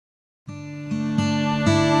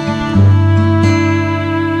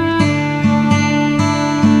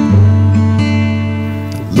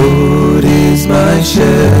my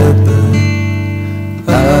shepherd,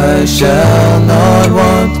 I shall not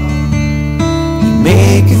want. He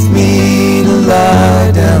maketh me to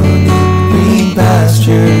lie down in green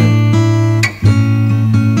pasture.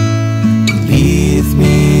 He leadeth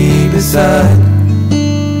me beside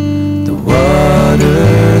the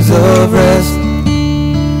waters of rest.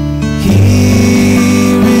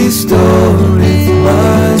 He restoreth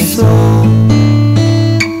my soul.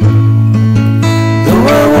 Though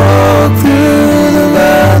I walk through the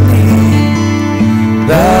valley,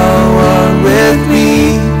 thou art with me.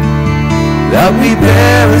 Thou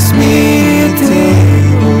preparest me a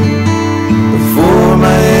table before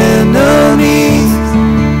my enemies.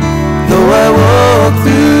 Though I walk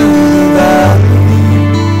through the valley,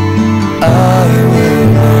 I will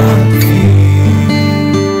not fear.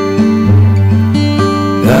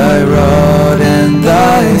 Thy rod and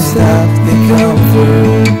thy staff, they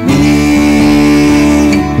comfort me.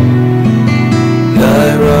 Thy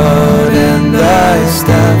rod and thy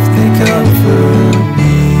staff, they comfort me.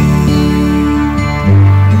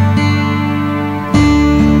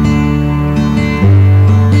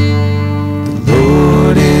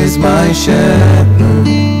 My shepherd,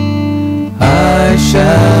 I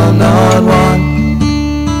shall not want.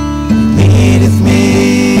 He leadeth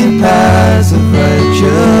me in paths of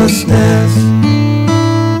righteousness.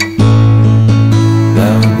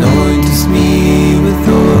 Thou anointest me with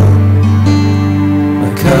oil,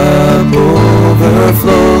 my cup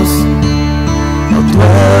overflows. I'll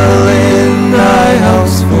dwell in thy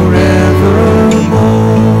house forevermore.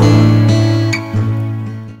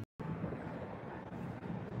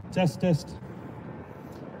 Test.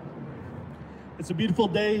 It's a beautiful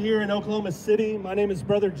day here in Oklahoma City. My name is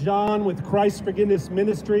Brother John with Christ Forgiveness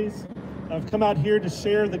Ministries. I've come out here to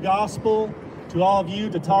share the gospel to all of you,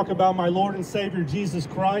 to talk about my Lord and Savior, Jesus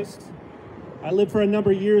Christ. I lived for a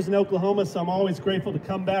number of years in Oklahoma, so I'm always grateful to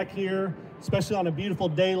come back here, especially on a beautiful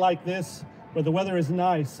day like this where the weather is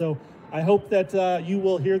nice. So I hope that you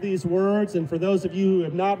will hear these words, and for those of you who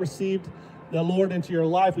have not received the Lord into your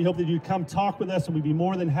life, we hope that you come talk with us, and we'd be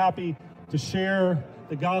more than happy to share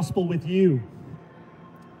the gospel with you.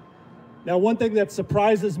 Now, one thing that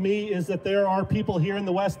surprises me is that there are people here in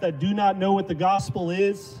the West that do not know what the gospel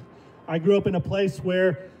is. I grew up in a place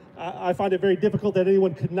where I find it very difficult that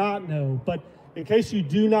anyone could not know. But in case you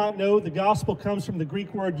do not know, the gospel comes from the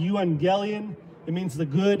Greek word euangelion. It means the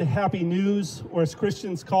good, happy news, or as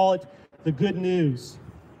Christians call it, the good news.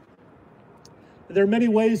 There are many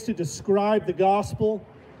ways to describe the gospel,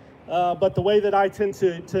 but the way that I tend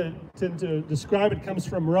to describe it comes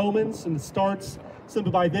from Romans, and it starts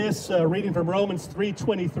simply by this, reading from Romans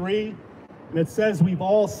 3:23, and it says, we've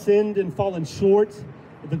all sinned and fallen short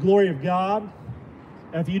of the glory of God.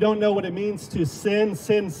 And if you don't know what it means to sin,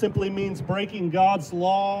 sin simply means breaking God's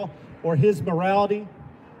law or his morality.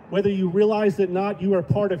 Whether you realize it or not, you are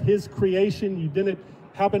part of his creation. You didn't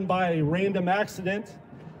happen by a random accident.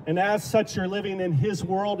 And as such, you're living in his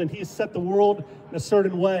world, and he's set the world in a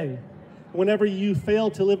certain way. Whenever you fail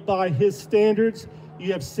to live by his standards,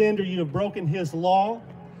 you have sinned or you have broken his law.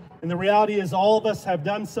 And the reality is all of us have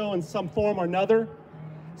done so in some form or another.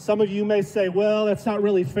 Some of you may say, well, that's not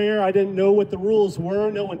really fair. I didn't know what the rules were.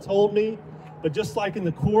 No one told me. But just like in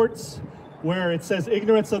the courts, where it says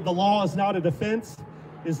ignorance of the law is not a defense,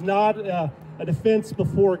 is not a defense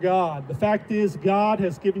before God. The fact is, God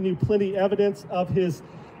has given you plenty evidence of his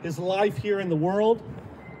life here in the world.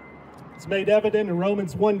 It's made evident in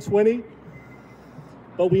Romans 1:20.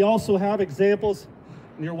 But we also have examples,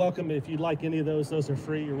 and you're welcome, if you'd like any of those are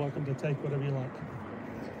free. You're welcome to take whatever you like.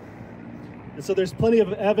 And so there's plenty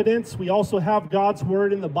of evidence. We also have God's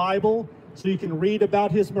word in the Bible, so you can read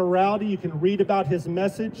about his morality, you can read about his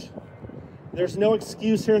message. There's no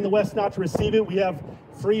excuse here in the West not to receive it. We have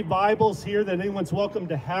free Bibles here that anyone's welcome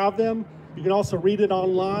to have them. You can also read it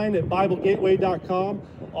online at BibleGateway.com,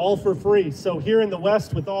 all for free. So here in the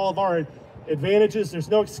West, with all of our advantages, there's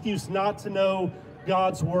no excuse not to know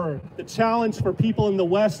God's word. The challenge for people in the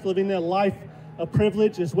West living a life of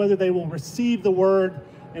privilege is whether they will receive the word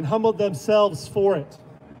and humble themselves for it.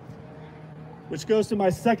 Which goes to my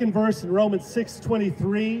second verse in Romans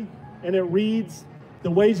 6:23, and it reads,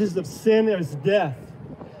 the wages of sin is death.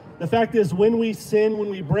 The fact is, when we sin, when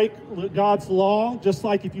we break God's law, just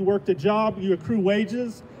like if you worked a job, you accrue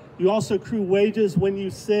wages, you also accrue wages when you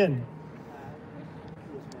sin.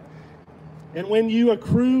 And when you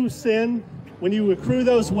accrue sin, when you accrue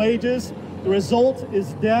those wages, the result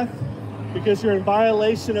is death, because you're in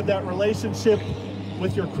violation of that relationship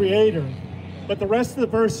with your Creator. But the rest of the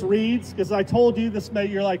verse reads, because I told you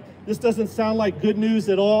you're like, this doesn't sound like good news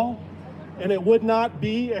at all. And it would not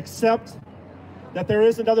be, except that there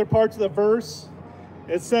is another part to the verse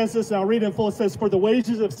It says this, and I'll read it in full. It says, "For the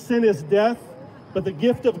wages of sin is death, but the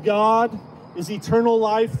gift of God is eternal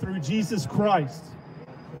life through Jesus Christ."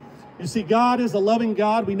 You see, God is a loving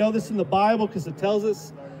God. We know this in the Bible because it tells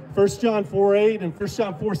us 1 John 4:8 and 1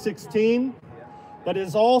 John 4:16. But it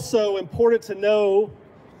is also important to know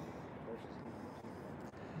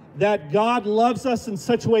that God loves us in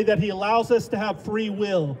such a way that he allows us to have free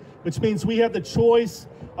will, which means we have the choice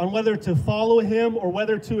on whether to follow him or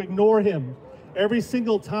whether to ignore him. Every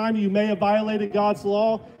single time you may have violated God's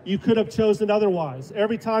law, you could have chosen otherwise.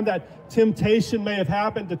 Every time that temptation may have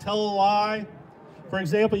happened to tell a lie, for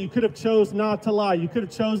example, you could have chosen not to lie. You could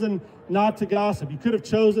have chosen not to gossip. You could have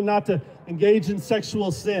chosen not to engage in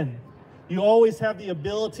sexual sin. You always have the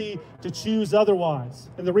ability to choose otherwise.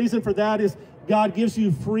 And the reason for that is God gives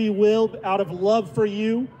you free will out of love for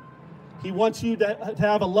you. He wants you to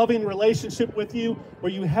have a loving relationship with you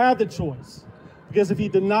where you have the choice. Because if he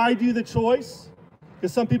denied you the choice,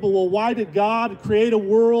 because some people, well, why did God create a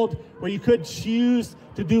world where you could choose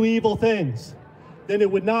to do evil things? Then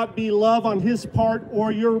it would not be love on his part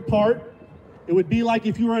or your part. It would be like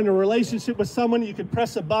if you were in a relationship with someone, you could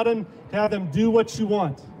press a button to have them do what you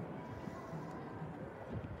want.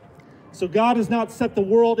 So God has not set the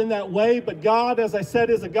world in that way, but God, as I said,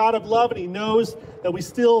 is a God of love, and he knows that we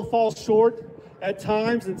still fall short at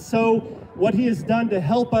times. And so what he has done to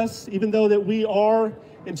help us, even though that we are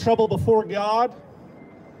in trouble before God,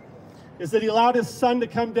 is that he allowed his son to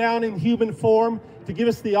come down in human form to give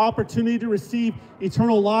us the opportunity to receive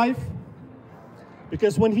eternal life.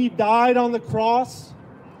 Because when he died on the cross,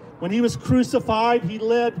 when he was crucified, he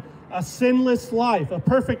led a sinless life, a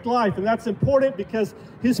perfect life. And that's important because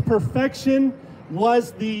his perfection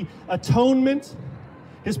was the atonement.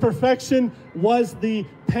 His perfection was the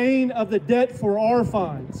paying of the debt for our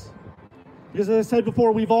fines. Because as I said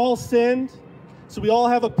before, we've all sinned, so we all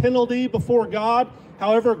have a penalty before God.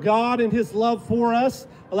 However, God in his love for us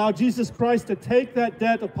allowed Jesus Christ to take that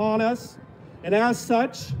debt upon us. And as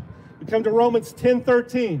such, we come to Romans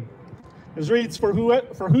 10:13. It reads, for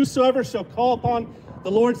whosoever shall call upon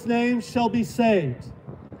the Lord's name shall be saved.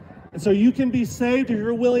 And so you can be saved if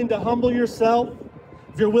you're willing to humble yourself,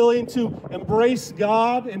 if you're willing to embrace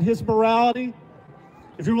God and his morality,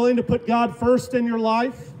 if you're willing to put God first in your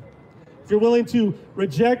life, if you're willing to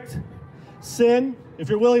reject sin, if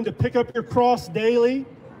you're willing to pick up your cross daily,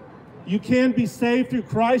 you can be saved through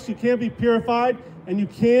Christ, you can be purified, and you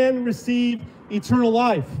can receive eternal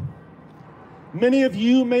life. Many of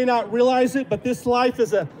you may not realize it, but this life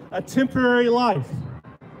is a temporary life.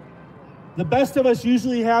 The best of us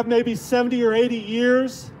usually have maybe 70 or 80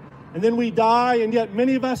 years, and then we die, and yet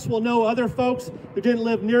many of us will know other folks who didn't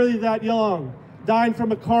live nearly that long, dying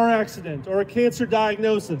from a car accident or a cancer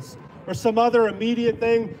diagnosis or some other immediate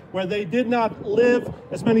thing where they did not live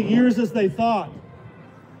as many years as they thought.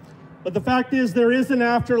 But the fact is, there is an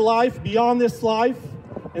afterlife beyond this life,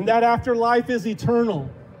 and that afterlife is eternal.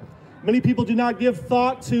 Many people do not give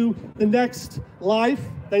thought to the next life.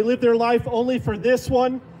 They live their life only for this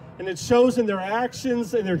one, and it shows in their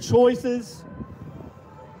actions and their choices.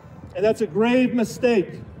 And that's a grave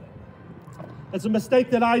mistake. That's a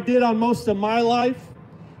mistake that I did on most of my life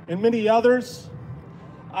and many others.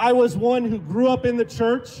 I was one who grew up in the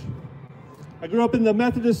church. I grew up in the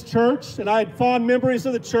Methodist church, and I had fond memories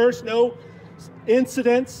of the church, no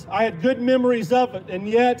incidents. I had good memories of it, and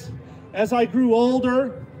yet, as I grew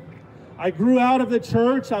older, I grew out of the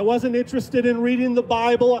church. I wasn't interested in reading the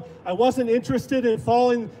Bible. I wasn't interested in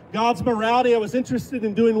following God's morality. I was interested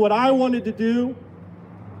in doing what I wanted to do,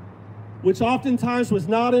 which oftentimes was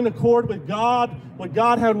not in accord with God, what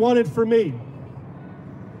God had wanted for me.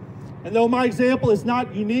 And though my example is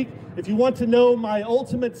not unique, if you want to know, my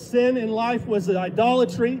ultimate sin in life was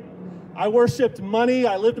idolatry. I worshiped money.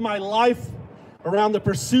 I lived my life around the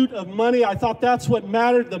pursuit of money. I thought that's what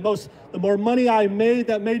mattered the most. The more money I made,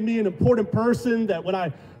 that made me an important person, that when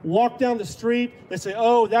I walked down the street, they say,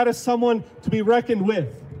 oh, that is someone to be reckoned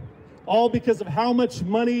with. All because of how much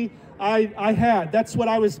money I had. That's what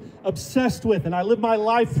I was obsessed with, and I lived my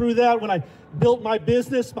life through that. When I built my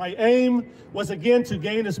business, my aim was again to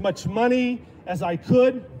gain as much money as I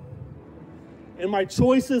could. And my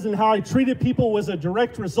choices and how I treated people was a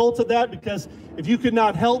direct result of that, because if you could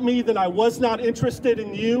not help me, then I was not interested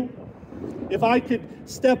in you. If I could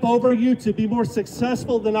step over you to be more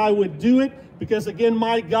successful, then I would do it, because again,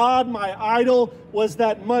 my God, my idol was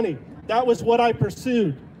that money. That was what I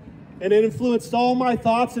pursued. And it influenced all my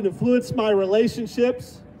thoughts, it influenced my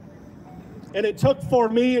relationships. And it took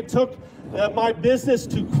my business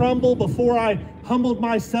to crumble before I humbled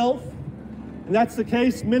myself. And that's the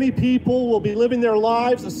case. Many people will be living their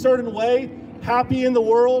lives a certain way, happy in the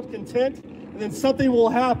world, content, and and then something will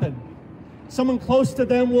happen. Someone close to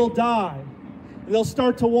them will die, and they'll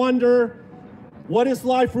start to wonder, what is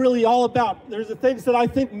life really all about? There's the things that I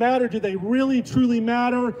think matter. Do they really, truly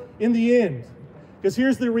matter in the end? Because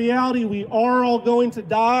here's the reality. We are all going to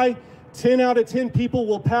die. 10 out of 10 people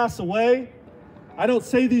will pass away. I don't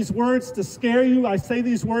say these words to scare you. I say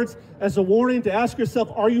these words as a warning to ask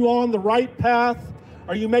yourself, are you on the right path?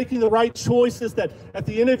 Are you making the right choices that at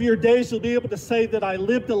the end of your days, you'll be able to say that I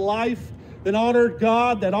lived a life that honored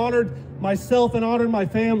God, that honored myself and honored my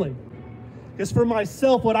family? Because for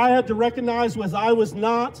myself, what I had to recognize was I was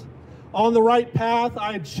not on the right path.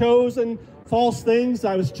 I had chosen false things.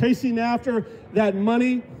 I was chasing after that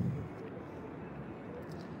money.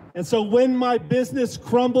 And so when my business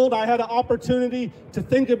crumbled, I had an opportunity to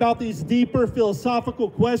think about these deeper philosophical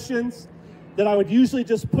questions that I would usually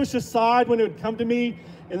just push aside when it would come to me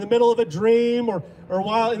in the middle of a dream or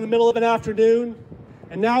while in the middle of an afternoon.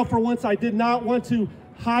 And now for once, I did not want to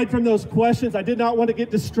hide from those questions. I did not want to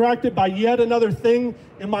get distracted by yet another thing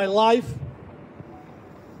in my life.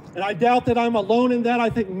 And I doubt that I'm alone in that. I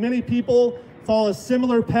think many people follow a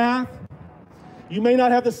similar path. You may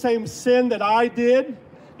not have the same sin that I did.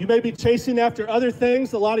 You may be chasing after other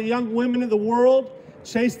things. A lot of young women in the world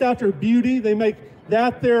chased after beauty. They make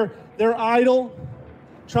that their idol,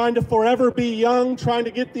 trying to forever be young, trying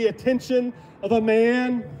to get the attention of a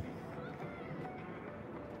man.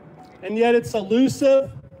 And yet it's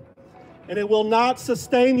elusive, and it will not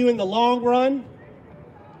sustain you in the long run.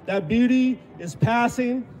 That beauty is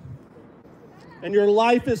passing, and your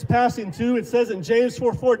life is passing too. It says in James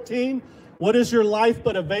 4:14, what is your life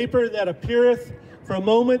but a vapor that appeareth for a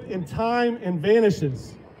moment in time and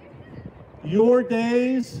vanishes? Your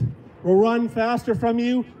days will run faster from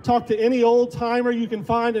you. Talk to any old timer you can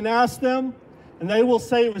find and ask them, and they will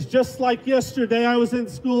say, it was just like yesterday I was in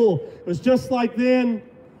school. It was just like then.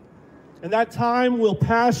 And that time will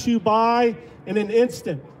pass you by in an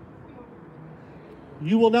instant.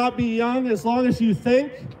 You will not be young as long as you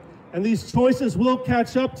think, and these choices will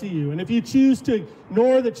catch up to you. And if you choose to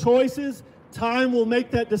ignore the choices, time will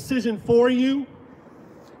make that decision for you.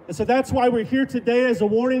 And so that's why we're here today as a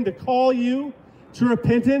warning to call you to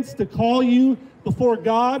repentance, to call you before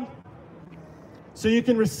God, so you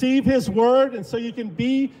can receive His word and so you can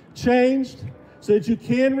be changed, so that you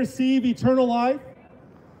can receive eternal life.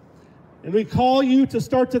 And we call you to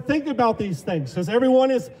start to think about these things, because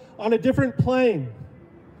everyone is on a different plane.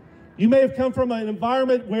 You may have come from an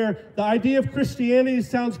environment where the idea of Christianity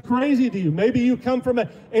sounds crazy to you. Maybe you come from an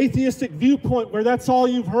atheistic viewpoint where that's all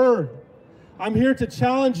you've heard. I'm here to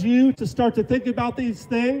challenge you to start to think about these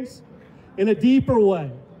things in a deeper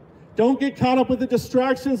way. Don't get caught up with the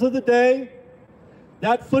distractions of the day.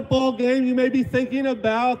 That football game you may be thinking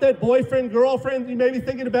about, that boyfriend, girlfriend you may be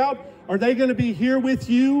thinking about, are they going to be here with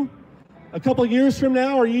you a couple years from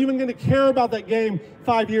now? Or are you even going to care about that game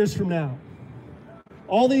 5 years from now?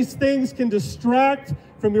 All these things can distract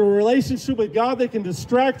from your relationship with God. They can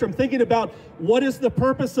distract from thinking about what is the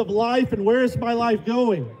purpose of life and where is my life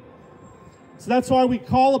going. So that's why we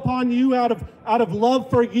call upon you out of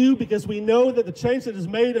love for you, because we know that the change that is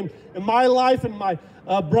made in my life and my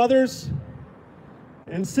brothers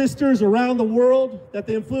and sisters around the world, that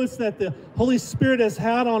the influence that the Holy Spirit has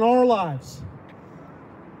had on our lives.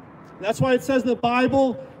 That's why it says in the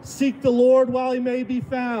Bible, seek the Lord while He may be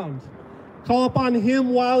found. Call upon Him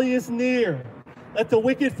while He is near. Let the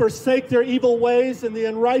wicked forsake their evil ways and the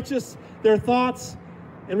unrighteous their thoughts,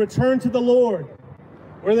 and return to the Lord,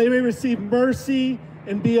 where they may receive mercy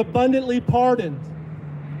and be abundantly pardoned.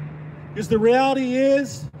 Because the reality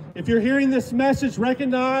is, if you're hearing this message,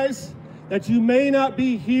 recognize that you may not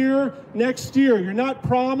be here next year. You're not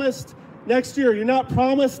promised next year. You're not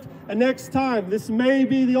promised a next time. This may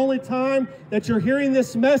be the only time that you're hearing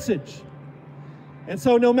this message. And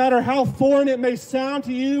so no matter how foreign it may sound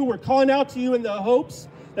to you, we're calling out to you in the hopes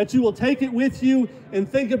that you will take it with you and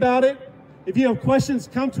think about it. If you have questions,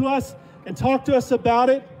 come to us and talk to us about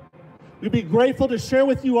it. We'd be grateful to share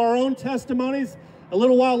with you our own testimonies. A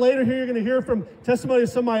little while later here, you're going to hear from testimonies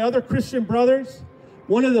of some of my other Christian brothers.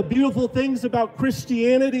 One of the beautiful things about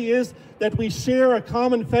Christianity is that we share a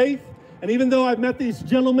common faith. And even though I've met these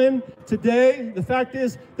gentlemen today, the fact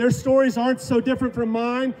is their stories aren't so different from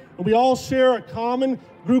mine. And we all share a common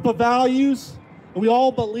group of values. And we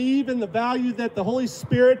all believe in the value that the Holy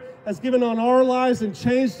Spirit has given on our lives and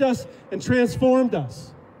changed us and transformed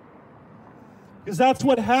us. Because that's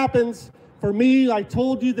what happens for me. I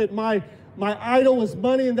told you that my idol was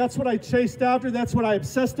money, and that's what I chased after. That's what I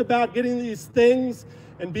obsessed about, getting these things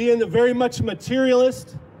and being a very much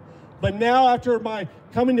materialist. But now, after my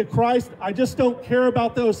coming to Christ, I just don't care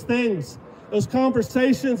about those things. those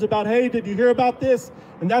conversations about, hey, did you hear about this?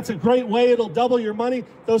 And that's a great way, it'll double your money.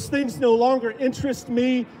 Those things no longer interest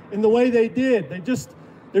me in the way they did.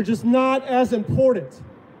 They're just not as important.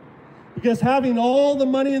 Because having all the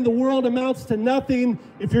money in the world amounts to nothing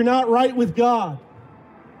if you're not right with God.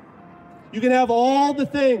 You can have all the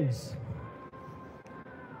things.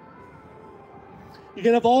 You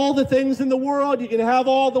can have all the things in the world. You can have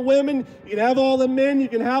all the women. You can have all the men. You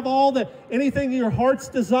can have anything your heart's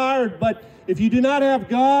desired. But if you do not have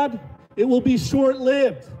God, it will be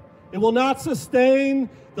short-lived. It will not sustain.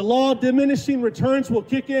 The law of diminishing returns will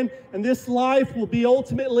kick in, and this life will be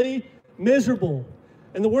ultimately miserable.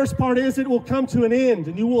 And the worst part is it will come to an end,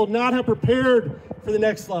 and you will not have prepared for the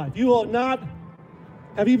next life. You will not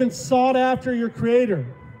have even sought after your Creator.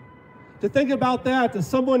 To think about that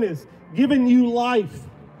someone is given you life,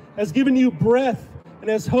 has given you breath, and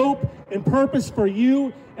has hope and purpose for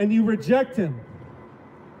you, and you reject Him.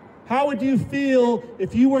 How would you feel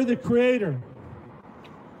if you were the Creator?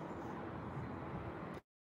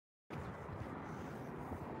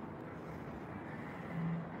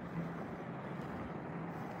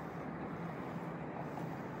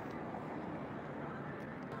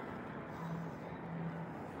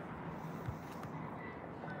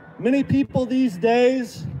 Many people these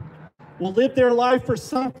days will live their life for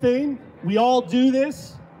something. We all do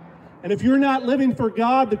this. And if you're not living for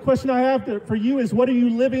God, the question I have for you is, what are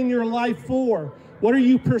you living your life for? What are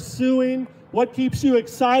you pursuing? What keeps you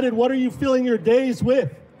excited? What are you filling your days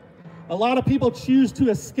with? A lot of people choose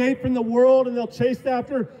to escape from the world, and they'll chase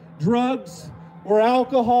after drugs or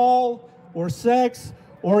alcohol or sex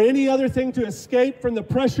or any other thing to escape from the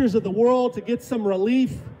pressures of the world, to get some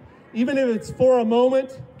relief, even if it's for a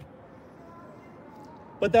moment.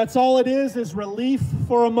 But that's all it is relief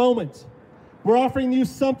for a moment. We're offering you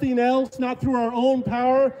something else, not through our own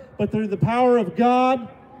power, but through the power of God.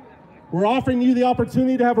 We're offering you the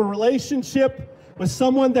opportunity to have a relationship with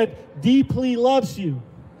someone that deeply loves you.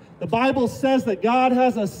 The Bible says that God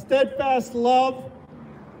has a steadfast love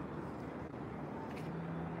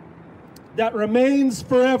that remains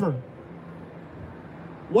forever.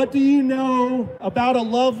 What do you know about a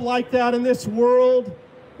love like that in this world,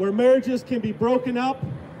 where marriages can be broken up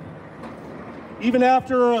even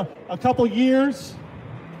after a couple years,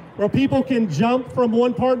 where people can jump from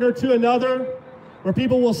one partner to another, where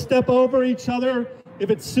people will step over each other if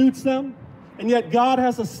it suits them, and yet God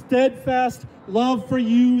has a steadfast love for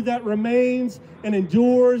you that remains and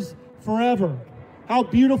endures forever. How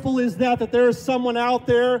beautiful is that there is someone out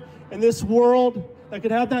there in this world that could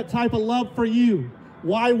have that type of love for you?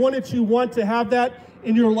 Why wouldn't you want to have that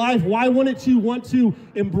in your life? Why wouldn't you want to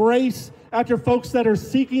embrace after folks that are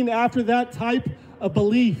seeking after that type of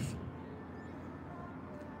belief?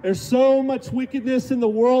 There's so much wickedness in the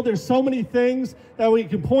world. There's so many things that we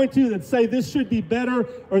can point to that say this should be better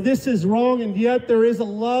or this is wrong, and yet there is a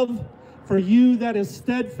love for you that is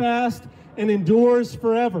steadfast and endures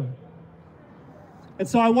forever. And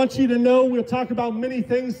so I want you to know, we'll talk about many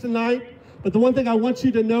things tonight, but the one thing I want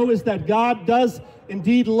you to know is that God does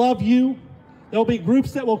indeed love you. There'll be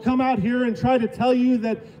groups that will come out here and try to tell you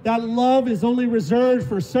that that love is only reserved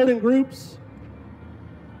for certain groups,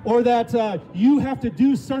 or that you have to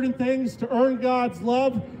do certain things to earn God's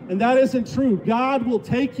love, and that isn't true. God will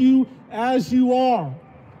take you as you are.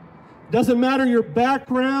 It doesn't matter your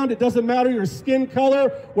background. It doesn't matter your skin color,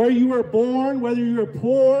 where you were born, whether you're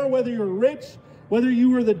poor, whether you're rich, whether you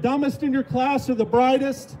were the dumbest in your class or the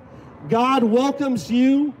brightest. God welcomes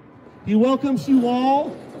you. He welcomes you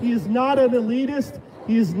all. He is not an elitist.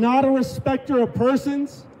 He is not a respecter of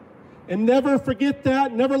persons. And never forget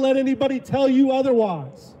that. Never let anybody tell you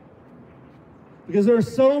otherwise. Because there are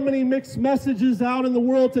so many mixed messages out in the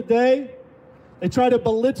world today. They try to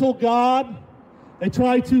belittle God. They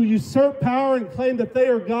try to usurp power and claim that they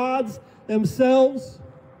are gods themselves.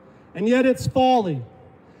 And yet it's folly.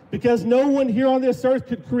 Because no one here on this earth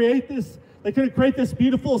could create this. They couldn't create this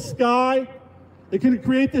beautiful sky. They couldn't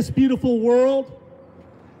create this beautiful world.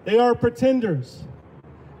 They are pretenders.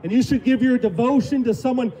 And you should give your devotion to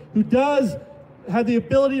someone who does have the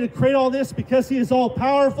ability to create all this, because he is all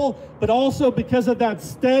powerful, but also because of that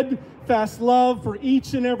steadfast love for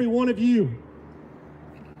each and every one of you.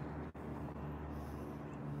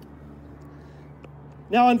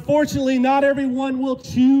 Now, unfortunately, not everyone will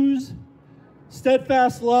choose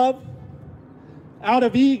steadfast love out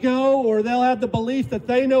of ego, or they'll have the belief that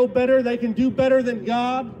they know better, they can do better than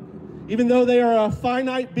God, even though they are a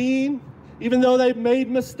finite being, even though they've made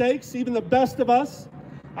mistakes, even the best of us.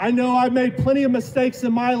 I know I've made plenty of mistakes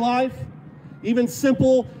in my life, even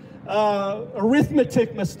simple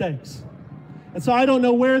arithmetic mistakes. And so I don't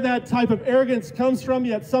know where that type of arrogance comes from,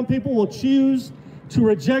 yet some people will choose to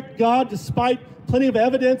reject God despite plenty of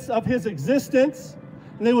evidence of his existence,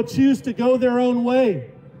 and they will choose to go their own way.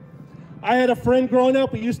 I had a friend growing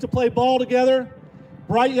up. We used to play ball together.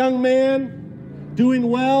 Bright young man, doing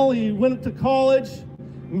well. He went to college,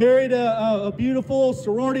 married a beautiful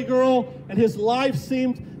sorority girl, and his life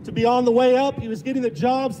seemed to be on the way up. He was getting the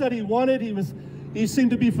jobs that he wanted. He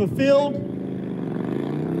seemed to be fulfilled.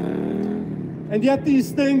 And yet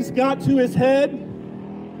these things got to his head.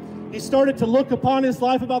 He started to look upon his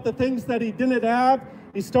life about the things that he didn't have.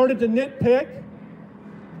 He started to nitpick,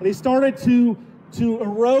 and he started to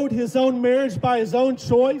erode his own marriage by his own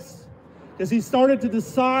choice, because he started to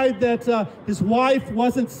decide that his wife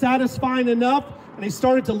wasn't satisfying enough, and he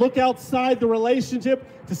started to look outside the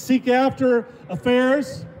relationship to seek after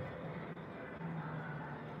affairs,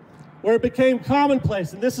 where it became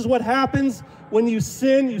commonplace. And this is what happens when you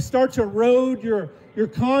sin. You start to erode your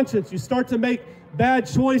conscience. You start to make bad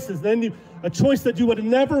choices. Then a choice that you would have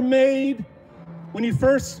never made when you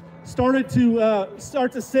first started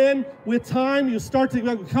to sin. With time, you start to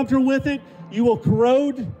get comfortable with it. You will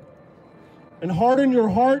corrode and harden your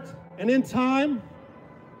heart, and in time,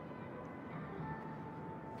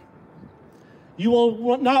 you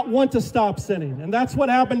will not want to stop sinning. And that's what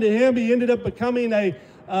happened to him. He ended up becoming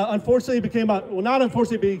unfortunately became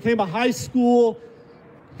a high school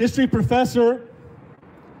history professor.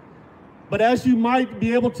 But as you might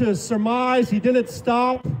be able to surmise, he didn't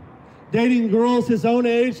stop dating girls his own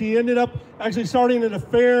age. He ended up actually starting an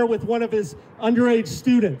affair with one of his underage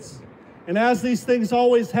students. And as these things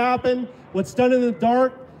always happen, what's done in the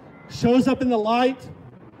dark shows up in the light,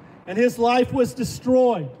 and his life was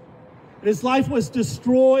destroyed. And his life was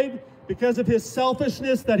destroyed because of his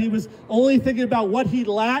selfishness, that he was only thinking about what he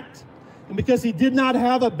lacked, and because he did not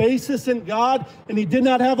have a basis in God, and he did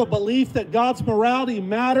not have a belief that God's morality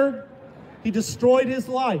mattered. He destroyed his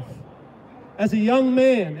life as a young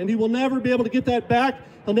man, and he will never be able to get that back.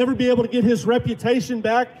 He'll never be able to get his reputation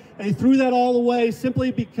back, and he threw that all away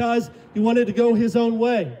simply because he wanted to go his own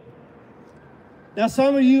way. Now,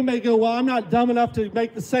 some of you may go, well, I'm not dumb enough to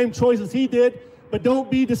make the same choices he did, but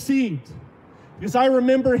don't be deceived. Because I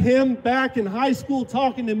remember him back in high school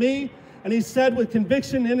talking to me, and he said with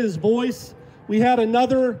conviction in his voice, we had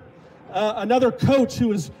another coach who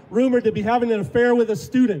was rumored to be having an affair with a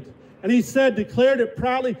student. And he said, declared it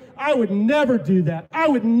proudly, I would never do that. I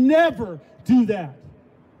would never do that.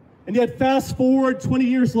 And yet fast forward 20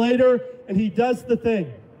 years later, and he does the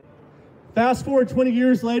thing. Fast forward 20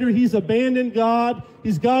 years later, he's abandoned God,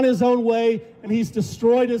 he's gone his own way, and he's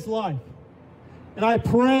destroyed his life. And I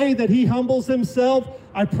pray that he humbles himself.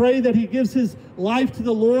 I pray that he gives his life to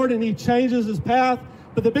the Lord and he changes his path.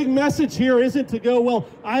 But the big message here isn't to go, well,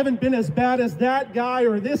 I haven't been as bad as that guy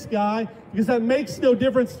or this guy, because that makes no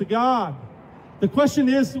difference to God. The question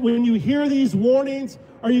is, when you hear these warnings,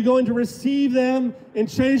 are you going to receive them and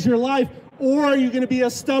change your life? Or are you going to be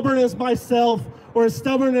as stubborn as myself or as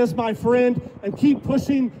stubborn as my friend and keep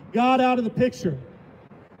pushing God out of the picture?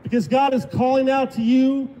 Because God is calling out to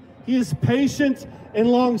you. He is patient and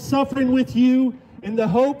long-suffering with you in the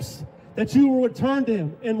hopes that you will return to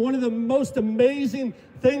him. And one of the most amazing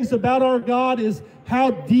things about our God is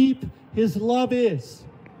how deep his love is.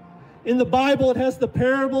 In the Bible, it has the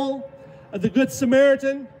parable of the Good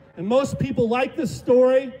Samaritan, and most people like this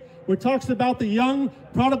story where it talks about the young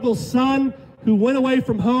prodigal son who went away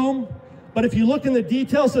from home. But if you look in the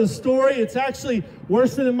details of the story, it's actually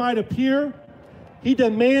worse than it might appear. He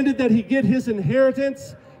demanded that he get his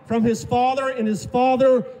inheritance from his father, and his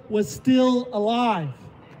father was still alive.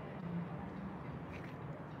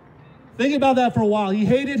 Think about that for a while. He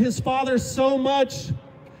hated his father so much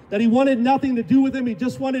that he wanted nothing to do with him. He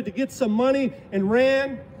just wanted to get some money and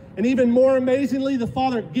ran. And even more amazingly, the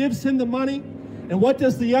father gives him the money. And what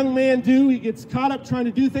does the young man do? He gets caught up trying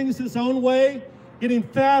to do things his own way, getting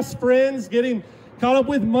fast friends, getting caught up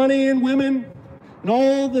with money and women and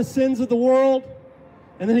all the sins of the world.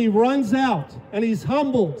 And then he runs out and he's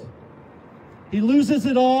humbled. He loses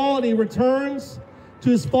it all and he returns to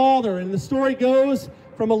his father. And the story goes,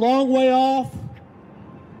 from a long way off,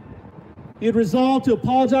 he had resolved to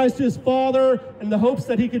apologize to his father in the hopes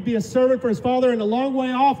that he could be a servant for his father. And a long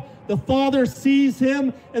way off, the father sees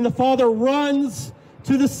him and the father runs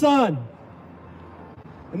to the son.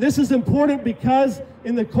 And this is important because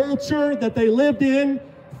in the culture that they lived in,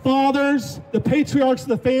 fathers, the patriarchs of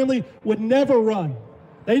the family, would never run.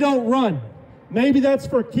 They don't run. Maybe that's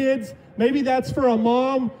for kids, maybe that's for a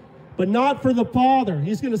mom, but not for the father.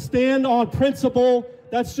 He's going to stand on principle.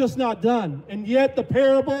 That's just not done. And yet the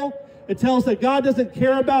parable, it tells that God doesn't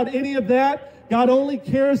care about any of that, God only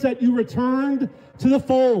cares that you returned to the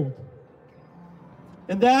fold.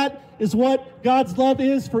 And that is what God's love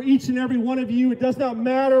is for each and every one of you. It does not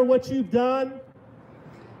matter what you've done.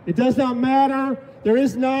 It does not matter. There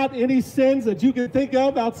is not any sins that you can think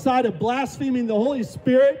of outside of blaspheming the Holy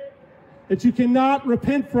Spirit that you cannot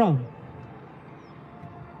repent from.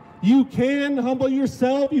 You can humble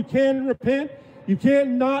yourself. You can repent. You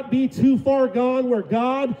cannot be too far gone where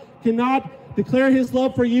God cannot declare his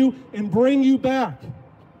love for you and bring you back.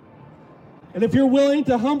 And if you're willing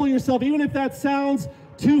to humble yourself, even if that sounds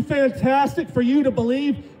too fantastic for you to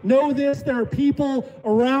believe, know this: there are people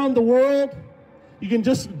around the world. You can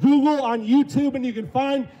just Google on YouTube and you can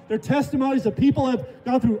find their testimonies of people who have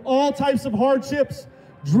gone through all types of hardships,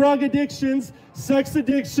 drug addictions, sex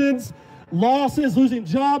addictions, losses, losing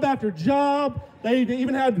job after job. They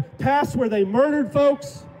even had pasts where they murdered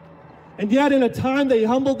folks. And yet in a time they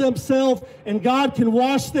humbled themselves, and God can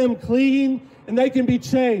wash them clean and they can be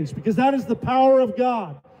changed, because that is the power of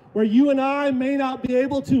God. Where you and I may not be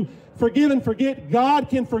able to forgive and forget, God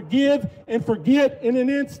can forgive and forget in an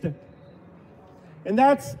instant. And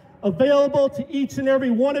that's available to each and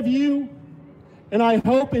every one of you. And I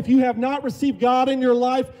hope if you have not received God in your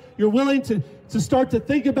life, you're willing to start to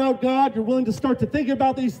think about God. You're willing to start to think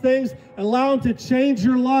about these things and allow Him to change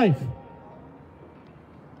your life.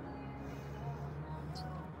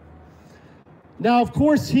 Now, of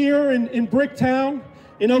course, here in Bricktown,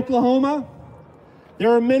 in Oklahoma,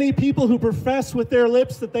 there are many people who profess with their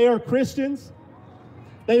lips that they are Christians.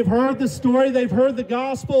 They've heard the story, they've heard the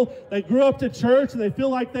gospel, they grew up to church, and they feel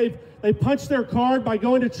like they punched their card by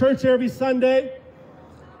going to church every Sunday.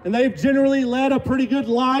 And they've generally led a pretty good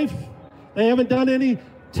life. They haven't done any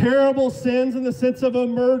terrible sins in the sense of a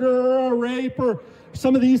murder or a rape or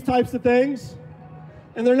some of these types of things.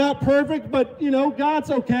 And they're not perfect, but, you know,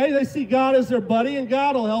 God's okay. They see God as their buddy, and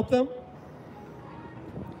God will help them.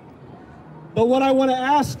 But what I want to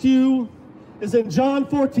ask you is in John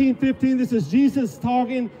 14:15, this is Jesus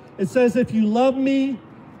talking. It says, if you love me,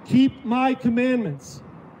 keep my commandments.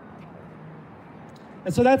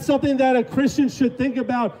 And so that's something that a Christian should think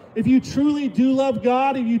about. If you truly do love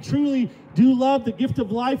God, if you truly do love the gift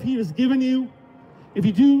of life He has given you, if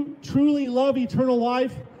you do truly love eternal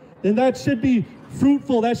life, then that should be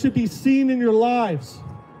fruitful. That should be seen in your lives.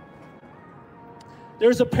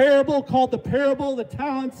 There's a parable called the parable of the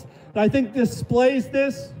talents that I think displays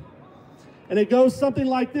this. And it goes something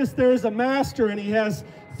like this. There is a master, and he has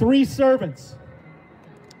 3 servants.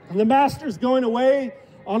 And the master's going away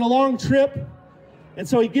on a long trip. And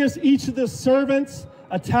so he gives each of the servants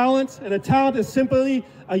a talent, and a talent is simply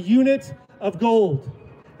a unit of gold.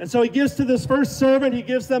 And so he gives to this first servant, he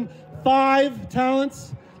gives them 5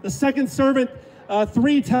 talents. The second servant,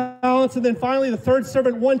 3 talents. And then finally, the third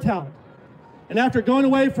servant, 1 talent. And after going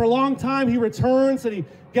away for a long time, he returns and he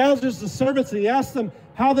gathers the servants and he asks them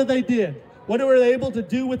how they did. What were they able to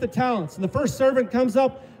do with the talents? And the first servant comes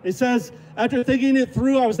up and he says, after thinking it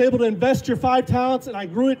through, I was able to invest your 5 talents and I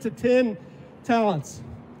grew it to 10 talents.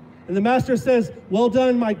 And the master says, well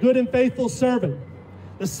done, my good and faithful servant.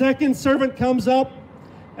 The second servant comes up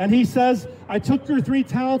and he says, I took your 3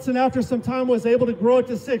 talents and after some time was able to grow it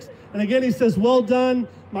to 6. And again, he says, well done,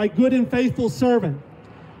 my good and faithful servant.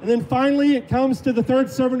 And then finally, it comes to the third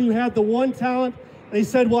servant who had the 1 talent. And he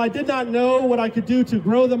said, well, I did not know what I could do to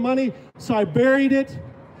grow the money, so I buried it.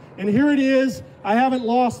 And here it is, I haven't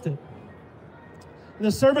lost it. And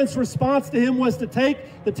the servant's response to him was to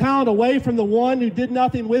take the talent away from the one who did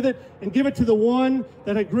nothing with it and give it to the one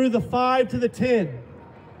that had grew the 5 to the 10.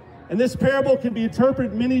 And this parable can be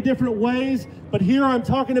interpreted many different ways, but here I'm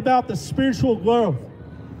talking about the spiritual growth.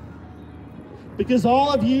 Because all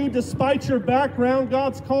of you, despite your background,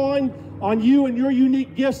 God's calling on you and your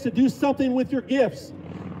unique gifts to do something with your gifts.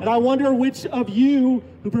 And I wonder which of you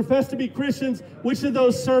who profess to be Christians, which of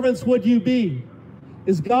those servants would you be?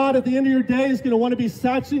 Is God at the end of your days going to want to be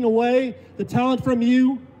snatching away the talent from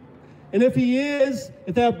you? And if He is,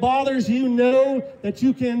 if that bothers you, know that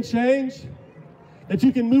you can change, that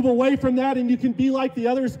you can move away from that and you can be like the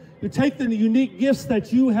others who take the unique gifts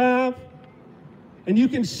that you have and you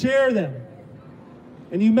can share them.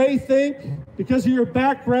 And you may think, because of your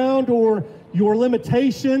background or your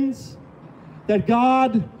limitations, that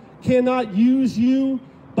God cannot use you.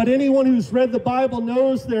 But anyone who's read the Bible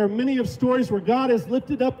knows there are many of stories where God has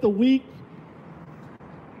lifted up the weak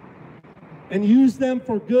and used them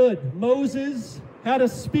for good. Moses had a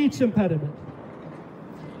speech impediment.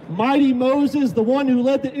 Mighty Moses, the one who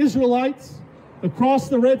led the Israelites across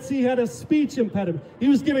the Red Sea, had a speech impediment. He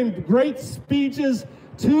was giving great speeches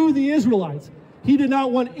to the Israelites. He did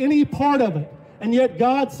not want any part of it. And yet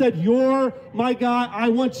God said, you're my guy. I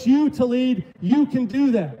want you to lead. You can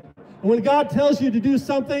do that. And when God tells you to do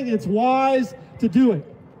something, it's wise to do it.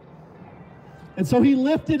 And so he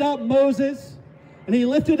lifted up Moses, and he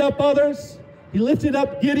lifted up others. He lifted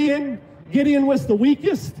up Gideon. Gideon was the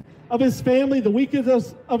weakest of his family, the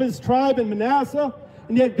weakest of his tribe in Manasseh.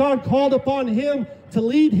 And yet God called upon him to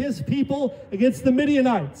lead his people against the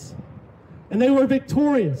Midianites. And they were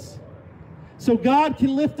victorious. So God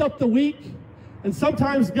can lift up the weak. And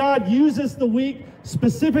sometimes God uses the weak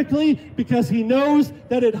specifically because he knows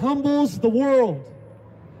that it humbles the world.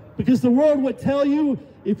 Because the world would tell you,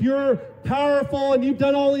 if you're powerful and you've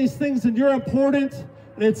done all these things and you're important,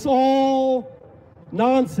 and it's all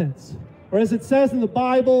nonsense. Or as it says in the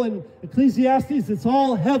Bible in Ecclesiastes, it's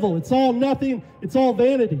all hevel, it's all nothing, it's all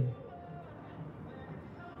vanity.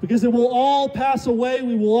 Because it will all pass away,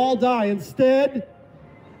 we will all die. Instead,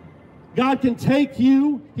 God can take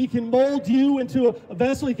you, he can mold you into a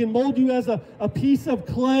vessel, he can mold you as a piece of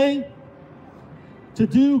clay to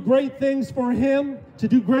do great things for him, to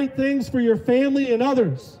do great things for your family and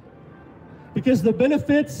others. Because the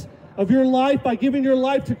benefits of your life by giving your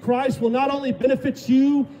life to Christ will not only benefit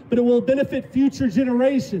you, but it will benefit future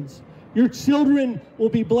generations. Your children will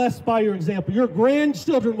be blessed by your example. Your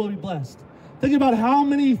grandchildren will be blessed. Think about how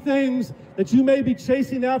many things that you may be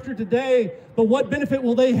chasing after today, but what benefit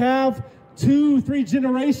will they have 2-3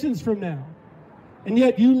 generations from now? And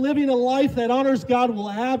yet you living a life that honors God will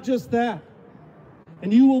have just that.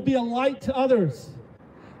 And you will be a light to others.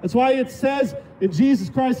 That's why it says in Jesus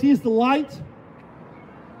Christ, he is the light.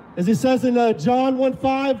 As he says in John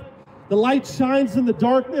 1:5, the light shines in the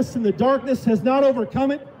darkness, and the darkness has not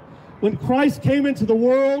overcome it. When Christ came into the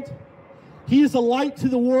world, he is a light to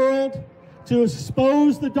the world to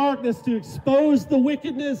expose the darkness, to expose the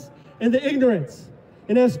wickedness and the ignorance.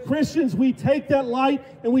 And as Christians, we take that light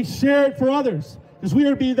and we share it for others. Because we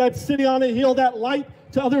are to be that city on a hill, that light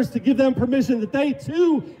to others, to give them permission that they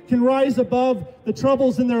too can rise above the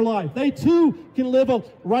troubles in their life. They too can live a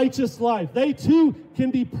righteous life. They too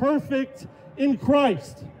can be perfect in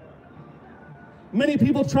Christ. Many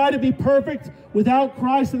people try to be perfect without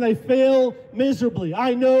Christ and they fail miserably.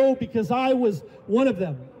 I know, because I was one of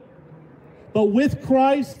them. But with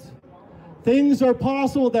Christ, things are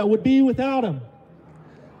possible that would be without him.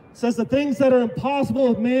 It says the things that are impossible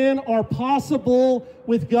with man are possible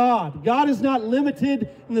with God. God is not limited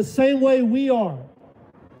in the same way we are.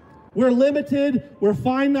 We're limited, we're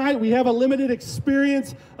finite, we have a limited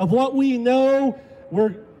experience of what we know.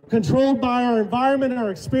 We're controlled by our environment and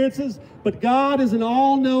our experiences, but God is an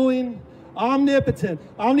all-knowing, omnipotent,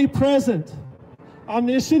 omnipresent,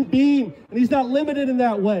 omniscient being, and he's not limited in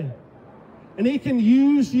that way. And he can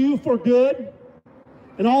use you for good,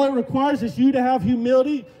 and all it requires is you to have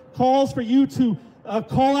humility, calls for you to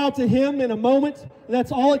call out to him in a moment, and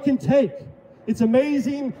that's all it can take. It's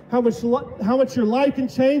amazing how much your life can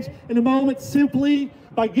change in a moment simply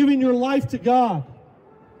by giving your life to God.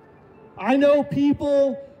 I know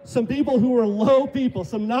some people who are low people,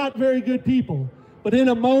 some not very good people, but in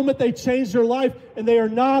a moment they change their life and they are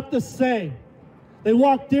not the same. They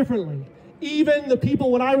walk differently. Even the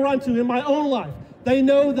people when I run to in my own life, they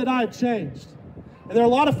know that I've changed. And there are a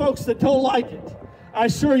lot of folks that don't like it, I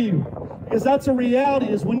assure you, because that's a reality,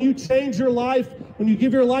 is when you change your life, when you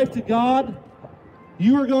give your life to God,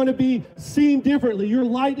 you are going to be seen differently. Your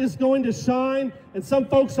light is going to shine, and some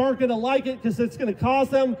folks aren't going to like it because it's going to cause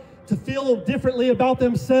them to feel differently about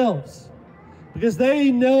themselves. Because they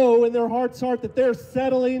know in their heart's heart that they're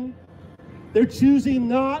settling, they're choosing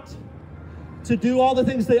not to do all the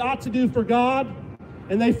things they ought to do for God,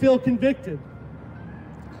 and they feel convicted.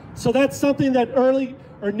 So that's something that early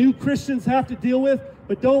or new Christians have to deal with,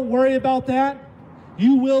 but don't worry about that.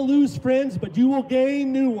 You will lose friends, but you will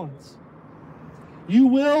gain new ones. You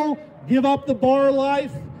will give up the bar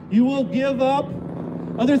life. You will give up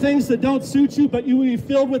other things that don't suit you, but you will be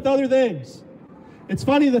filled with other things. It's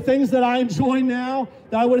funny, the things that I enjoy now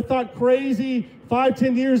that I would have thought crazy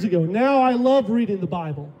 5-10 years ago. Now I love reading the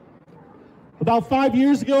Bible. About 5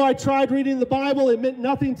 years ago, I tried reading the Bible. It meant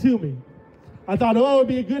nothing to me. I thought, oh, it would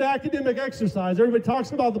be a good academic exercise. Everybody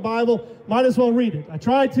talks about the Bible, might as well read it. I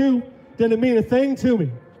tried to, didn't mean a thing to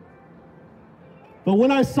me. But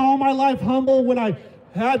when I saw my life humble, when I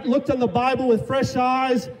had looked on the Bible with fresh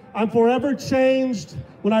eyes, I'm forever changed.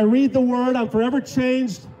 When I read the Word, I'm forever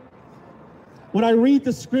changed. When I read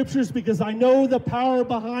the Scriptures, because I know the power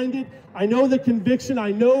behind it, I know the conviction,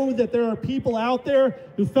 I know that there are people out there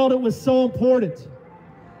who felt it was so important.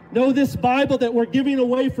 Know this Bible that we're giving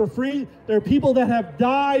away for free. There are people that have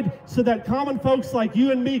died so that common folks like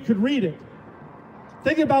you and me could read it.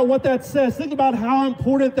 Think about what that says. Think about how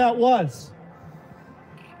important that was.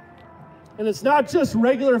 And it's not just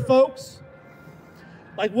regular folks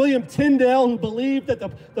like William Tyndale who believed that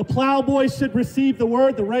the plowboy should receive the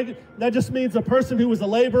word. That just means a person who was a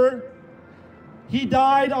laborer. He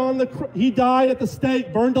died at the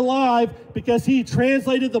stake, burned alive, because he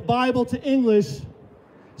translated the Bible to English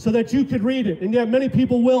so that you could read it. And yet many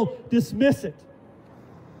people will dismiss it.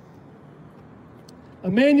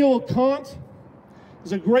 Immanuel Kant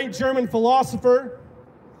is a great German philosopher,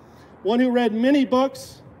 one who read many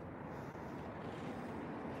books.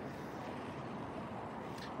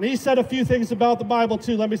 And he said a few things about the Bible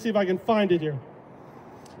too. Let me see if I can find it here.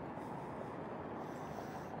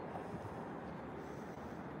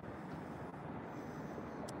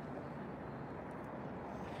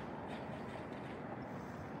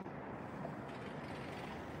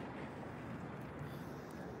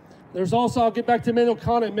 There's also, I'll get back to Immanuel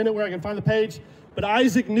Kant in a minute where I can find the page, but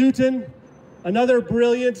Isaac Newton, another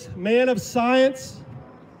brilliant man of science,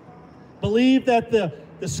 believed that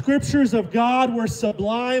the scriptures of God were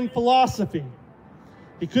sublime philosophy.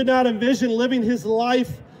 He could not envision living his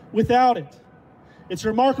life without it. It's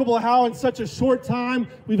remarkable how in such a short time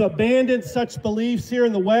we've abandoned such beliefs here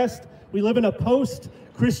in the West. We live in a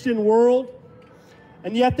post-Christian world,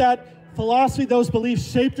 and yet that philosophy, those beliefs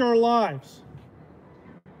shaped our lives.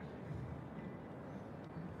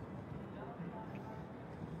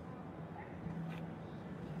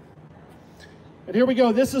 And here we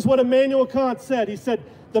go. This is what Immanuel Kant said. He said,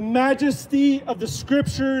 "The majesty of the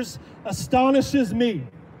scriptures astonishes me.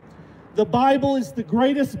 The Bible is the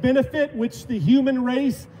greatest benefit which the human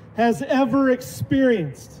race has ever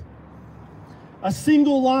experienced. A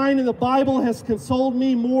single line in the Bible has consoled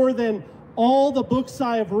me more than all the books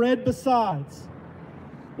I have read besides."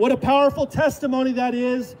 What a powerful testimony that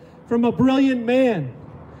is from a brilliant man.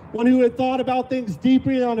 One who had thought about things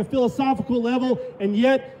deeply on a philosophical level, and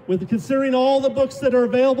yet, with considering all the books that are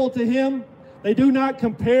available to him, they do not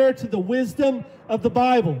compare to the wisdom of the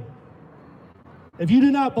Bible. If you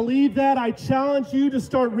do not believe that, I challenge you to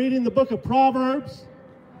start reading the book of Proverbs.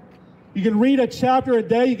 You can read a chapter a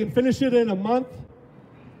day. You can finish it in a month,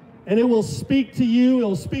 and it will speak to you. It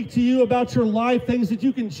will speak to you about your life, things that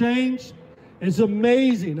you can change. It's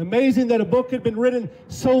amazing, amazing that a book had been written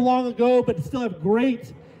so long ago, but still have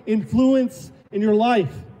great influence in your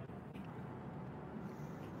life.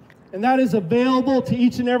 And that is available to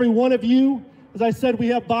each and every one of you. As I said, we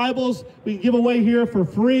have Bibles we can give away here for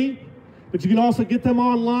free, but you can also get them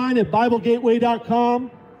online at BibleGateway.com.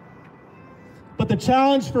 But the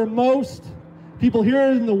challenge for most people here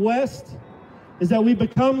in the West is that we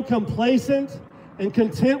become complacent and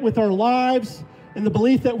content with our lives in the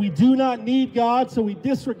belief that we do not need God, so we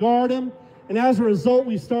disregard Him. And as a result,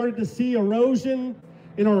 we started to see erosion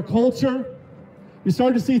in our culture. We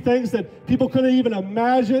started to see things that people couldn't even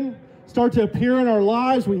imagine start to appear in our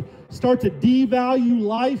lives. We start to devalue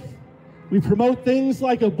life. We promote things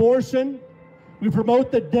like abortion. We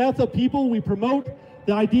promote the death of people. We promote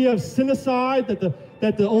the idea of sinicide,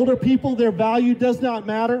 that the older people, their value does not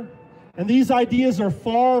matter. And these ideas are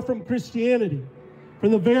far from Christianity.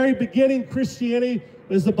 From the very beginning, Christianity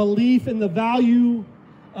is a belief in the value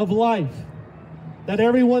of life, that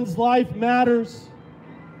everyone's life matters,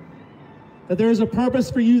 that there is a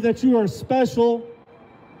purpose for you, that you are special.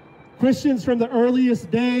 Christians from the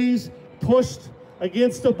earliest days pushed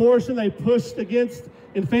against abortion. They pushed against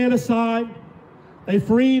infanticide. They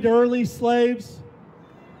freed early slaves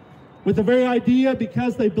with the very idea,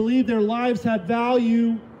 because they believed their lives had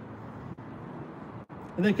value,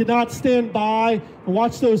 and they could not stand by and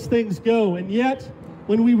watch those things go. And yet,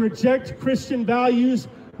 when we reject Christian values,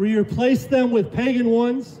 we replace them with pagan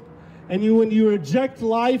ones. And when you reject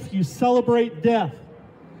life, you celebrate death.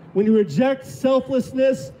 When you reject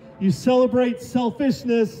selflessness, you celebrate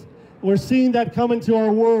selfishness. We're seeing that come into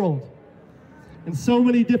our world in so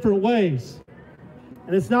many different ways.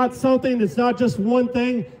 And it's not just one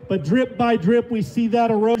thing, but drip by drip, we see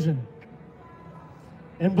that erosion.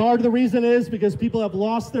 And part of the reason is because people have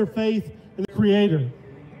lost their faith in the Creator.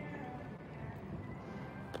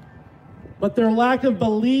 But their lack of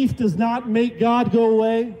belief does not make God go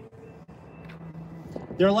away.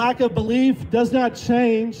 Their lack of belief does not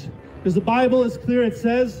change, because the Bible is clear. It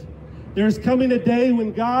says there is coming a day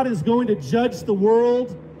when God is going to judge the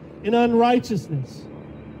world in unrighteousness.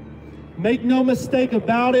 Make no mistake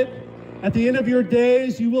about it. At the end of your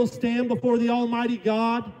days, you will stand before the Almighty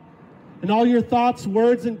God, and all your thoughts,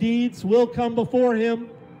 words, and deeds will come before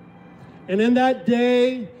Him. And in that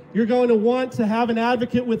day, you're going to want to have an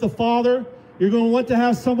advocate with the Father. You're going to want to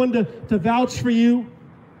have someone to vouch for you,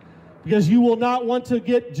 because you will not want to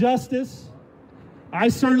get justice. I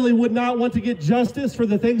certainly would not want to get justice for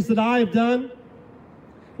the things that I have done.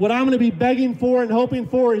 What I'm going to be begging for and hoping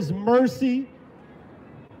for is mercy.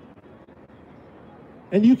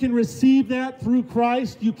 And you can receive that through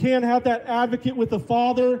Christ. You can have that advocate with the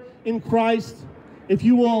Father in Christ if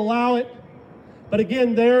you will allow it. But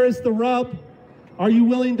again, there is the rub. Are you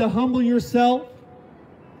willing to humble yourself?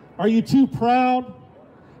 Are you too proud?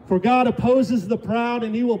 For God opposes the proud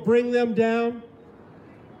and he will bring them down.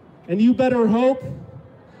 And you better hope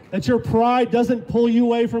that your pride doesn't pull you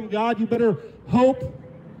away from God. You better hope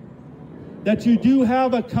that you do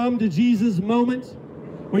have a come to Jesus moment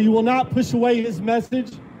where you will not push away his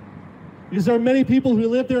message. Because there are many people who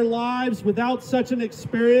live their lives without such an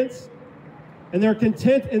experience, and they're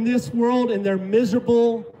content in this world and they're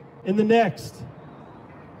miserable in the next.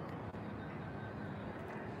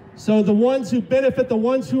 So the ones who benefit, the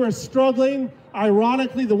ones who are struggling,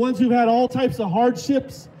 ironically, the ones who've had all types of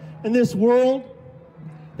hardships in this world,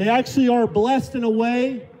 they actually are blessed in a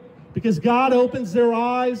way because God opens their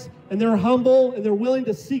eyes and they're humble and they're willing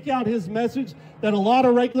to seek out his message that a lot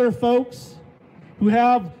of regular folks who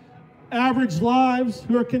have average lives,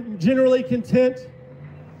 who are generally content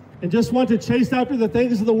and just want to chase after the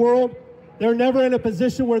things of the world, they're never in a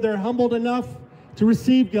position where they're humbled enough to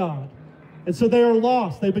receive God. And so they are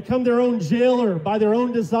lost. They become their own jailer by their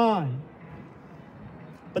own design.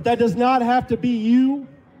 But that does not have to be you.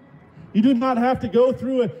 You do not have to go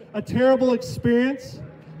through a terrible experience.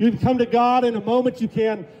 You can come to God in a moment. You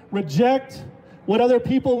can reject what other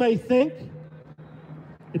people may think.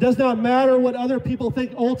 It does not matter what other people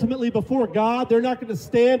think ultimately before God. They're not going to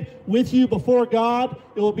stand with you before God.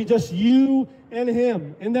 It will be just you and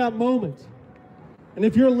him in that moment. And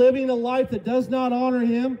if you're living a life that does not honor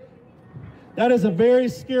him, that is a very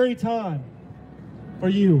scary time for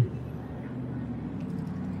you.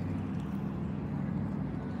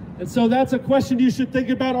 And so that's a question you should think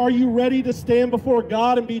about. Are you ready to stand before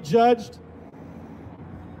God and be judged?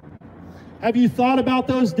 Have you thought about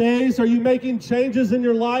those days? Are you making changes in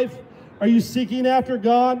your life? Are you seeking after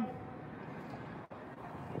God?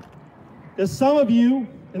 Because some of you,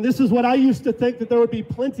 and this is what I used to think, that there would be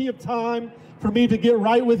plenty of time for me to get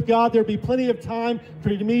right with God. There'd be plenty of time for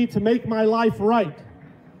me to make my life right.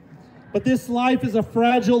 But this life is a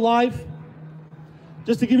fragile life.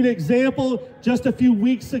 Just to give you an example, just a few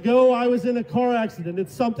weeks ago, I was in a car accident.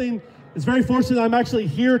 It's very fortunate I'm actually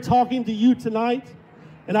here talking to you tonight.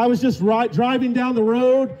 And I was just driving down the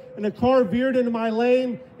road, and a car veered into my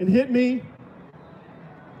lane and hit me.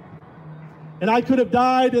 And I could have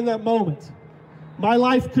died in that moment. My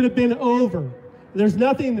life could have been over. There's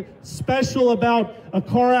nothing special about a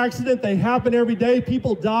car accident. They happen every day.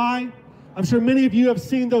 People die. I'm sure many of you have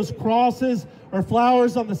seen those crosses or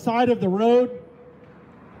flowers on the side of the road.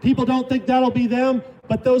 People don't think that'll be them,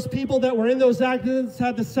 but those people that were in those accidents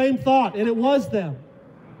had the same thought, and it was them.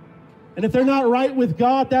 And if they're not right with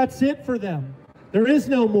God, that's it for them. There is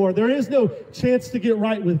no more. There is no chance to get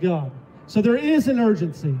right with God. So there is an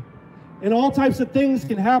urgency. And all types of things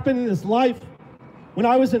can happen in this life. When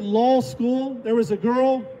I was in law school, there was a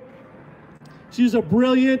girl. She was a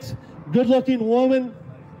brilliant, good-looking woman.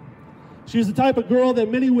 She was the type of girl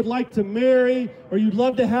that many would like to marry or you'd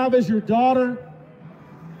love to have as your daughter.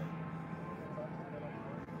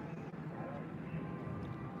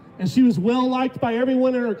 And she was well-liked by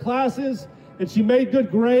everyone in her classes, and she made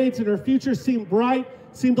good grades, and her future seemed bright.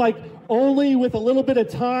 Seemed like only with a little bit of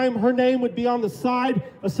time, her name would be on the side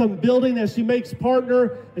of some building as she makes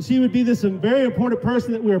partner, and she would be this very important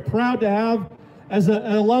person that we are proud to have as an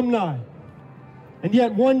alumni. And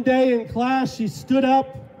yet one day in class, she stood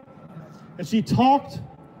up, and she talked,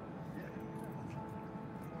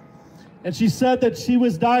 and she said that she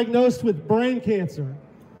was diagnosed with brain cancer.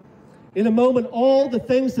 In a moment, all the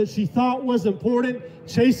things that she thought was important,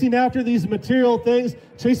 chasing after these material things,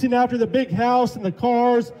 chasing after the big house and the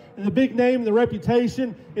cars and the big name and the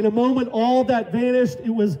reputation, in a moment, all that vanished. It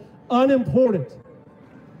was unimportant.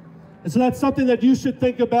 And so that's something that you should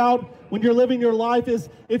think about when you're living your life is,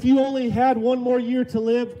 if you only had one more year to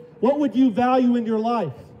live, what would you value in your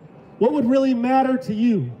life? What would really matter to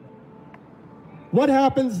you? What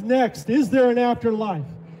happens next? Is there an afterlife?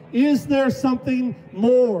 Is there something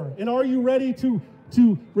more? And are you ready to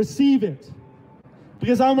receive it?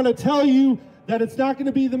 Because I'm going to tell you that it's not going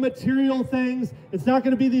to be the material things. It's not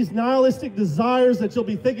going to be these nihilistic desires that you'll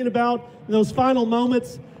be thinking about in those final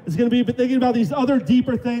moments. It's going to be thinking about these other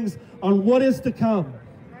deeper things on what is to come.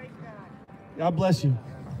 God bless you.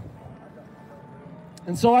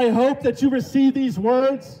 And so I hope that you receive these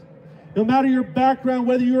words. No matter your background,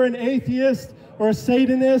 whether you're an atheist or a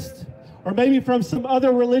Satanist, or maybe from some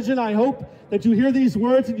other religion, I hope that you hear these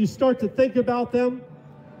words and you start to think about them.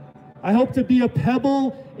 I hope to be a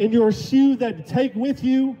pebble in your shoe that you take with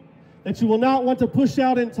you, that you will not want to push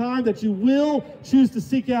out in time, that you will choose to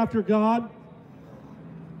seek after God.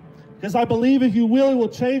 Because I believe if you will, it will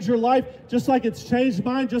change your life just like it's changed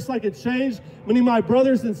mine, just like it changed many of my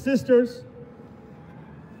brothers and sisters.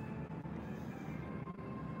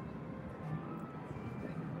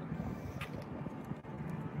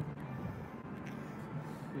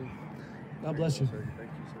 God bless you. Thank you,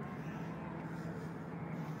 sir.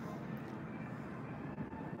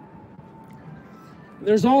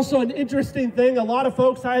 There's also an interesting thing. A lot of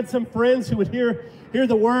folks, I had some friends who would hear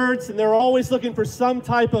the words, and they're always looking for some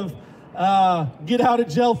type of get out of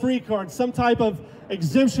jail free card, some type of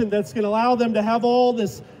exemption that's going to allow them to have all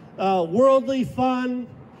this worldly fun,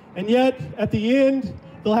 and yet at the end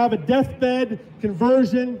they'll have a deathbed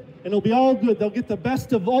conversion and it'll be all good. They'll get the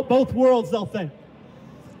best of both worlds, they'll think.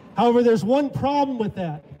 However, there's one problem with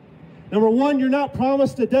that. Number one, you're not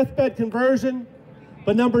promised a deathbed conversion,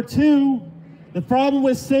 but number two, the problem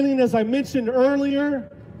with sinning, as I mentioned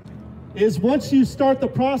earlier, is once you start the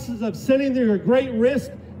process of sinning, there's a great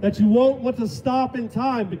risk that you won't want to stop in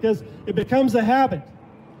time because it becomes a habit.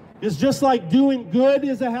 It's just like doing good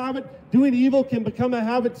is a habit, doing evil can become a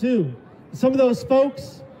habit too. Some of those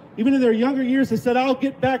folks, even in their younger years, they said, I'll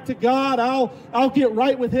get back to God, I'll get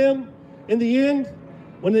right with Him. In the end,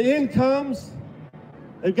 when the end comes,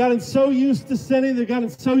 they've gotten so used to sinning, they've gotten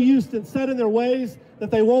so used and set in their ways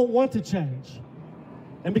that they won't want to change.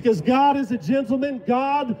 And because God is a gentleman,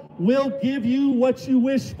 God will give you what you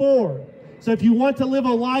wish for. So if you want to live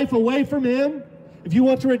a life away from Him, if you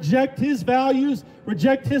want to reject His values,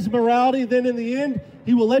 reject His morality, then in the end,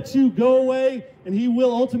 He will let you go away and He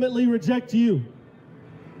will ultimately reject you.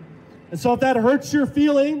 And so if that hurts your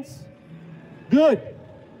feelings, good.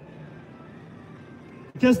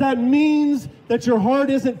 Because that means that your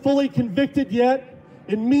heart isn't fully convicted yet.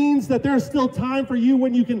 It means that there's still time for you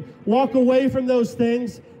when you can walk away from those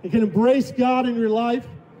things and can embrace God in your life.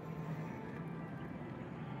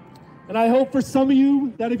 And I hope for some of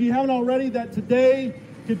you that if you haven't already, that today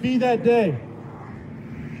could be that day.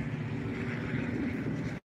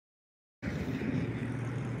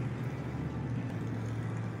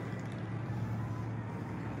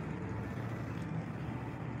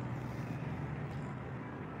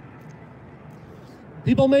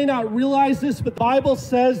 People may not realize this, but the Bible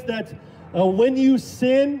says that when you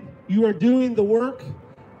sin, you are doing the work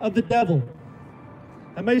of the devil.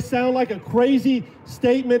 That may sound like a crazy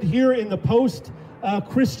statement here in the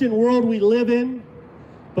post-Christian world we live in,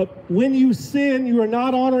 but when you sin, you are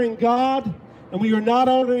not honoring God, and when you're not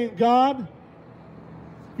honoring God,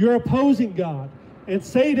 you're opposing God. And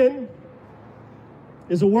Satan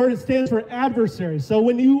is a word that stands for adversary. So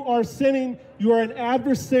when you are sinning, you are an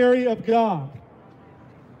adversary of God.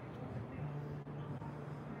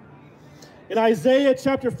 In Isaiah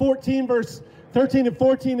chapter 14, verse 13 and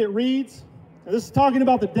 14, it reads, and this is talking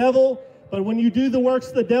about the devil, but when you do the works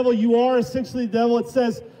of the devil, you are essentially the devil. It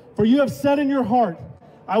says, for you have said in your heart,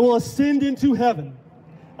 I will ascend into heaven.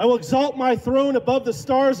 I will exalt my throne above the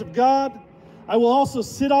stars of God. I will also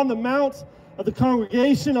sit on the mount of the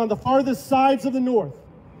congregation on the farthest sides of the north.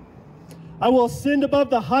 I will ascend above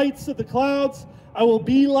the heights of the clouds. I will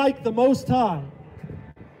be like the Most High.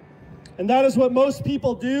 And that is what most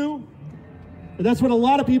people do. And that's what a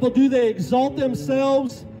lot of people do. They exalt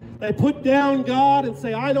themselves. They put down God and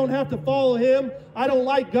say, I don't have to follow Him. I don't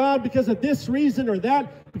like God because of this reason or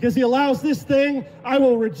that, because He allows this thing. I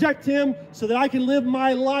will reject Him so that I can live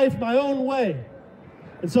my life my own way.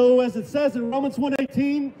 And so as it says in Romans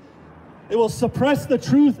 1:18, it will suppress the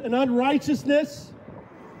truth and unrighteousness,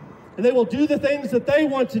 and they will do the things that they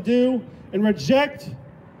want to do and reject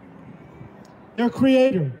their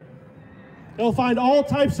Creator. They'll find all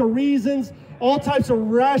types of reasons, all types of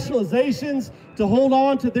rationalizations to hold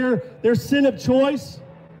on to their sin of choice,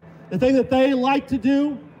 the thing that they like to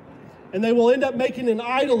do, and they will end up making an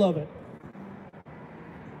idol of it.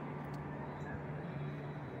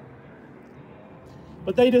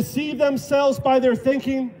 But they deceive themselves by their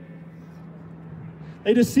thinking.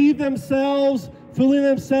 They deceive themselves, fooling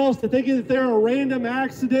themselves to thinking that they're a random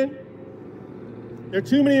accident. There are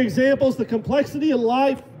too many examples. The complexity of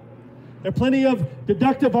life. There are plenty of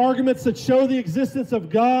deductive arguments that show the existence of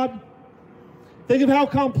God. Think of how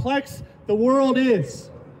complex the world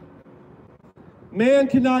is. Man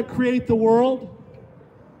cannot create the world.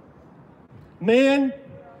 Man,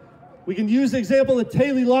 we can use the example of the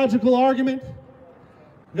teleological argument.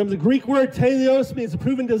 The Greek word teleos means a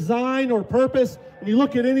proven design or purpose. When you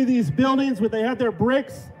look at any of these buildings where they have their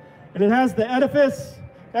bricks, and it has the edifice,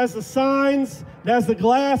 it has the signs, it has the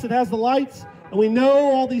glass, it has the lights. And we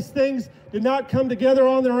know all these things did not come together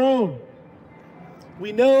on their own.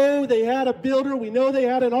 We know they had a builder. We know they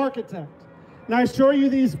had an architect. And I assure you,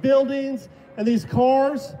 these buildings and these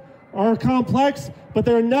cars are complex, but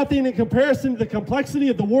they're nothing in comparison to the complexity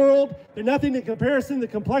of the world. They're nothing in comparison to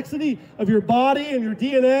the complexity of your body and your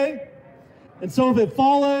DNA. And so if it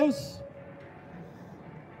follows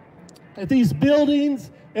that these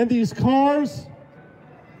buildings and these cars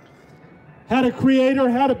had a creator,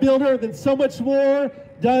 had a builder, then so much more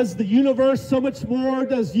does the universe, so much more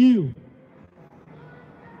does you.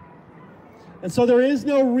 And so there is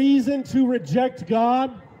no reason to reject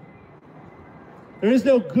God. There is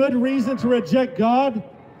no good reason to reject God.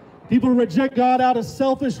 People reject God out of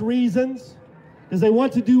selfish reasons because they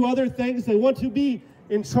want to do other things. They want to be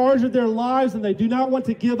in charge of their lives, and they do not want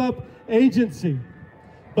to give up agency.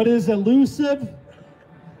 But it is elusive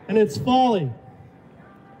and it's folly.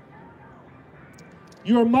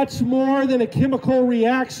 You are much more than a chemical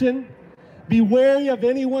reaction. Be wary of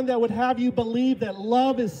anyone that would have you believe that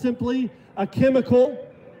love is simply a chemical.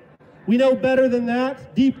 We know better than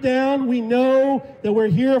that. Deep down, we know that we're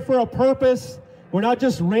here for a purpose. We're not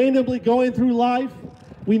just randomly going through life.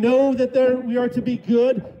 We know that we are to be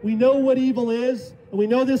good. We know what evil is. And we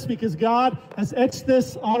know this because God has etched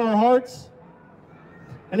this on our hearts.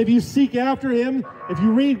 And if you seek after Him, if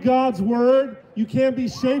you read God's Word, you can be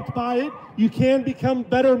shaped by it. You can become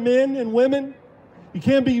better men and women. You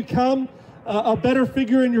can become a better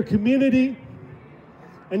figure in your community.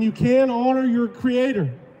 And you can honor your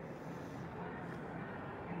Creator.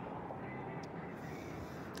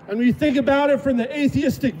 And when you think about it from the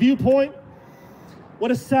atheistic viewpoint, what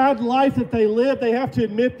a sad life that they live. They have to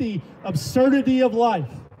admit the absurdity of life.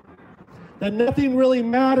 That nothing really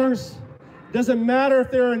matters. It doesn't matter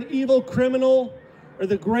if they're an evil criminal or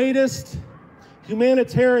the greatest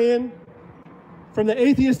humanitarian. From the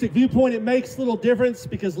atheistic viewpoint, it makes little difference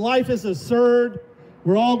because life is absurd.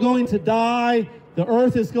 We're all going to die. The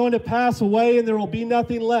earth is going to pass away and there will be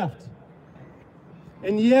nothing left.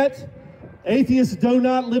 And yet, atheists do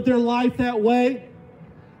not live their life that way.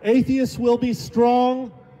 Atheists will be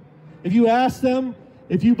strong. If you ask them,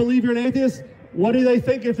 if you believe you're an atheist, what do they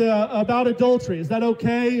think about adultery? Is that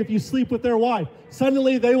okay if you sleep with their wife?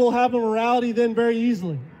 Suddenly they will have a morality then very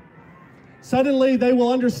easily. Suddenly they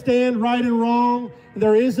will understand right and wrong. And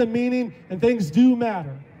there is a meaning and things do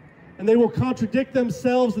matter. And they will contradict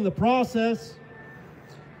themselves in the process.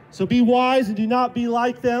 So be wise and do not be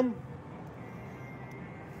like them.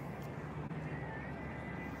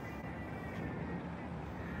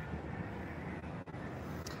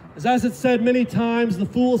 As it's said many times, the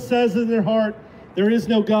fool says in their heart, there is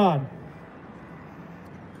no God.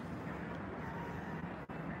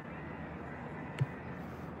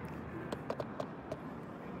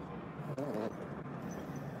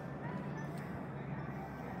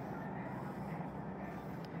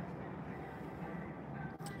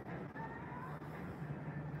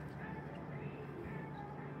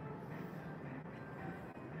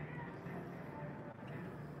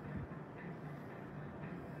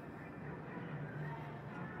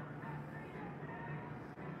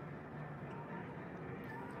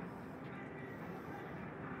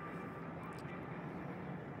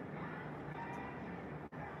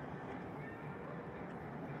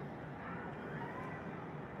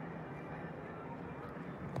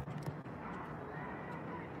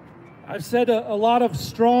 I've said a lot of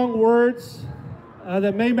strong words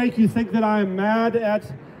that may make you think that I am mad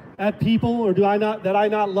at people or that I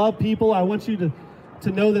not love people. I want you to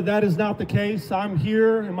know that that is not the case. I'm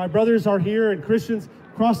here and my brothers are here and Christians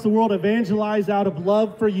across the world evangelize out of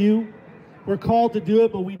love for you. We're called to do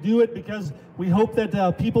it, but we do it because we hope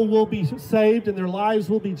that people will be saved and their lives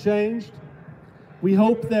will be changed. We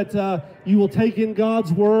hope that you will take in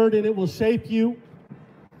God's word and it will shape you.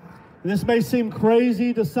 And this may seem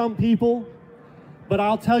crazy to some people, but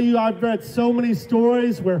I'll tell you, I've read so many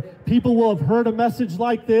stories where people will have heard a message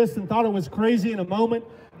like this and thought it was crazy in a moment,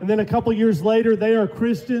 and then a couple years later, they are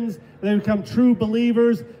Christians, they become true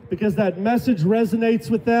believers because that message resonates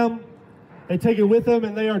with them. They take it with them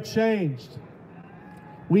and they are changed.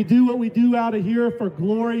 We do what we do out of here for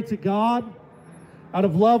glory to God, out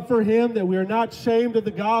of love for Him, that we are not ashamed of the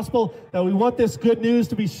gospel, that we want this good news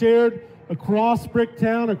to be shared across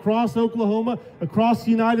Bricktown, across Oklahoma, across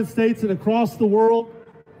the United States, and across the world.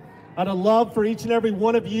 Out of love for each and every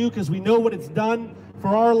one of you, because we know what it's done for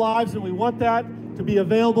our lives, and we want that to be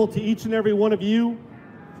available to each and every one of you.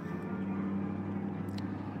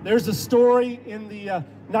 There's a story in the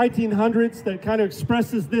 1900s that kind of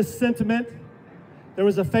expresses this sentiment. There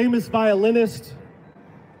was a famous violinist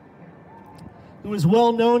who was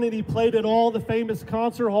well known, and he played at all the famous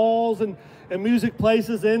concert halls and in music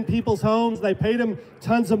places, in people's homes. They paid him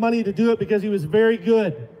tons of money to do it because he was very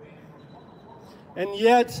good. And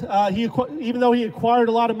yet, even though he acquired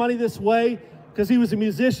a lot of money this way, because he was a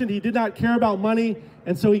musician, he did not care about money,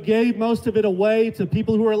 and so he gave most of it away to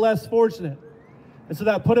people who were less fortunate. And so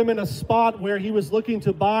that put him in a spot where he was looking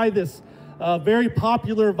to buy this very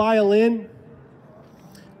popular violin,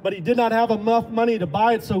 but he did not have enough money to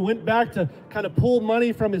buy it, so he went back to kind of pull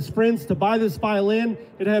money from his friends to buy this violin.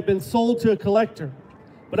 It had been sold to a collector.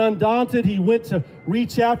 But undaunted, he went to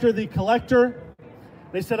reach after the collector.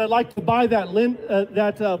 They said, "I'd like to buy that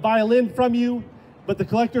violin from you." But the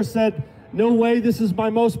collector said, "No way, this is my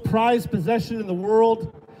most prized possession in the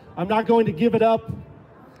world. I'm not going to give it up."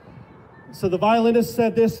 So the violinist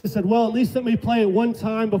said this, he said, "Well, at least let me play it one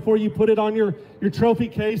time before you put it on your trophy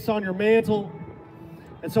case on your mantle."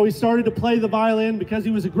 And so he started to play the violin. Because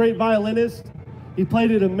he was a great violinist, he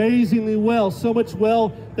played it amazingly well, so much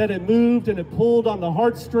well that it moved and it pulled on the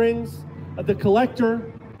heartstrings of the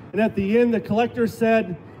collector. And at the end, the collector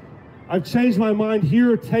said, "I've changed my mind.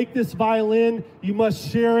 Here, take this violin. You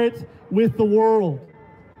must share it with the world."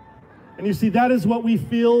 And you see, that is what we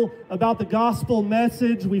feel about the gospel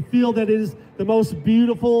message. We feel that it is the most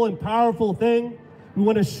beautiful and powerful thing. We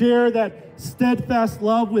want to share that steadfast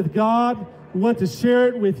love with God. We want to share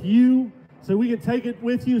it with you so we can take it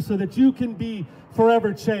with you so that you can be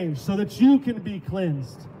forever changed, so that you can be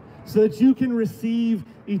cleansed, so that you can receive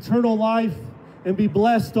eternal life and be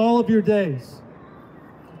blessed all of your days.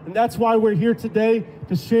 And that's why we're here today,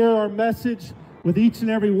 to share our message with each and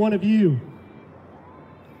every one of you.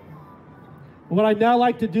 What I'd now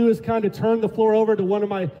like to do is kind of turn the floor over to one of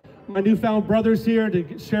my newfound brothers here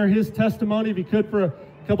to share his testimony, if he could, for a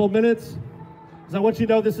couple of minutes. Because I want you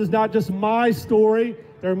to know this is not just my story.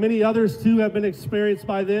 There are many others too who have been experienced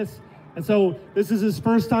by this. And so this is his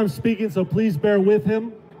first time speaking, so please bear with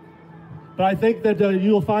him. But I think that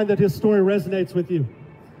you'll find that his story resonates with you.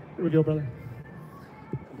 Here we go, brother.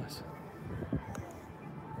 God bless.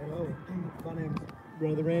 Hello, my name is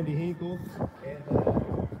Brother Randy Hinkle, and I'm a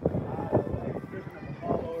Christian. I'm a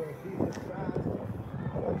follower of Jesus Christ.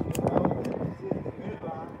 I want you to know that this is the good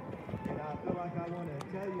life, and I feel like I want to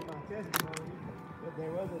tell you my testimony. But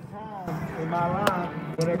there was a time in my life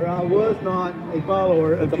whenever I was not a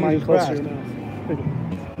follower of Jesus Christ.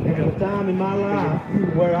 There was a time in my life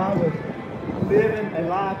where I was living a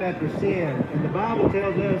life after sin, and the Bible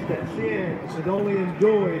tells us that sin is only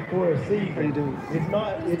enjoyed for a season. It's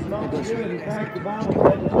not good. In fact, the Bible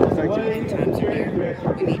tells us the way of the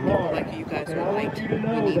transgressor is hard. And I want you to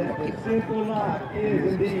know that the sinful life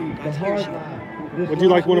is indeed the hard life. Would you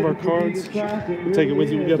like one of our cards? Take it with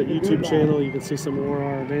you. We've got a YouTube channel. You can see some more of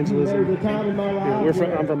our evangelism.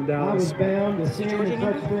 I'm from Dallas.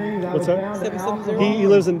 What's that? He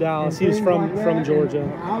lives in Dallas. He's from Georgia.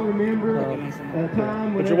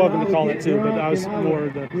 But you're welcome to call it too. But I was more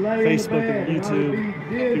the Facebook and YouTube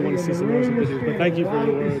if you want to see some more videos. But thank you for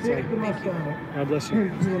your words. God bless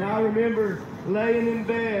you. And I remember laying in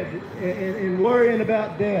bed and worrying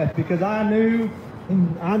about death, because I knew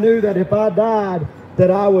that if I died, that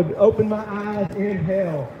I would open my eyes in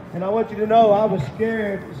hell. And I want you to know, I was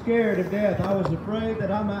scared of death. I was afraid that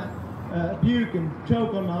I might puke and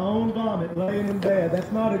choke on my own vomit laying in bed. That's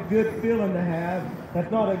not a good feeling to have. That's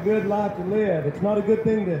not a good life to live. It's not a good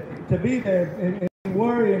thing to be there and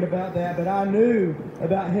worrying about that. But I knew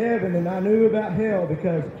about heaven and I knew about hell,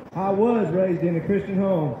 because I was raised in a Christian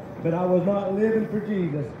home, but I was not living for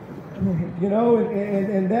Jesus. You know,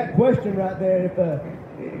 and that question right there,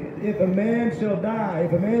 if a man shall die,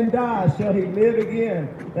 if a man dies, shall he live again?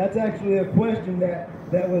 That's actually a question that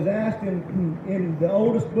was asked in the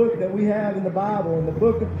oldest book that we have in the Bible, in the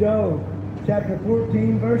book of Job, chapter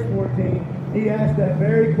 14, verse 14. He asked that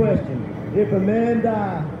very question. If a man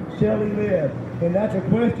die, shall he live? And that's a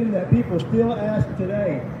question that people still ask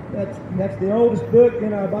today. That's the oldest book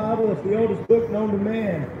in our Bible. It's the oldest book known to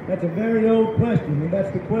man. That's a very old question, and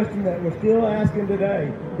that's the question that we're still asking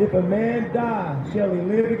today. If a man die, shall he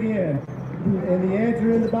live again? And the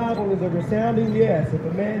answer in the Bible is a resounding yes. If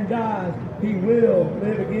a man dies, he will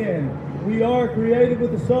live again. We are created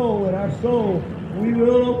with a soul, and our soul, we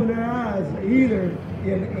will open our eyes either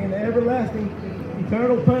in everlasting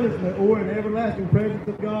eternal punishment or in everlasting presence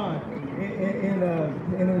of God in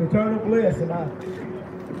an eternal bliss. And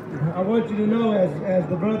I want you to know, as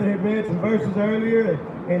the brother had read some verses earlier,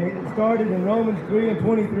 and it started in Romans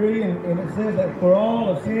 3:23, and it says that for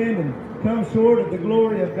all have sinned and come short of the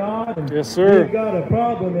glory of God. And yes, sir. We've got a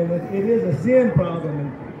problem, and it is a sin problem.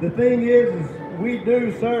 And the thing is we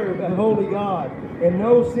do serve a holy God, and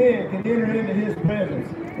no sin can enter into his presence.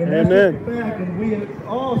 And that's just the fact, and we have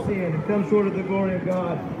all sinned and come short of the glory of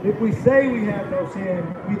God. If we say we have no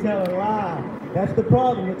sin, we tell a lie. That's the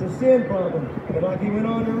problem. It's a sin problem. But like he went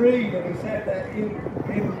on to read, and he said that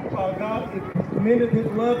God commended his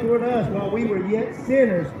love toward us while we were yet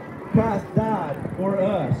sinners. Christ died for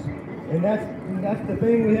us. And that's the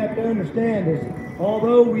thing we have to understand is,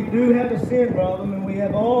 although we do have a sin problem and we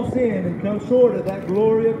have all sinned and come short of that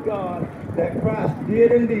glory of God, that Christ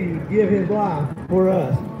did indeed give his life for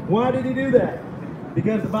us. Why did he do that?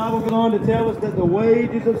 Because the Bible goes on to tell us that the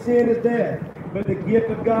wages of sin is death, but the gift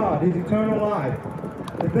of God is eternal life.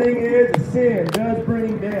 The thing is, that sin does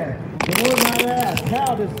bring death. And one might ask,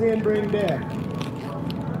 how does sin bring death?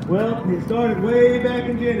 Well, it started way back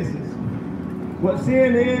in Genesis. What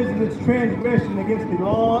sin is its transgression against the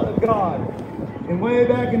law of God. And way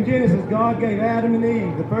back in Genesis, God gave Adam and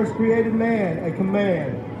Eve, the first created man, a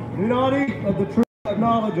command. Do not eat of the tree of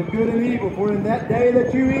knowledge of good and evil, for in that day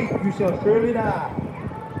that you eat, you shall surely die.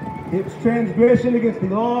 It's transgression against the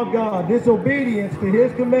law of God. Disobedience to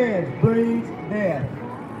his commands brings death.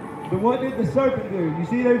 But what did the serpent do? You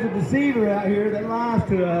see, there's a deceiver out here that lies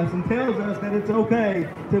to us and tells us that it's okay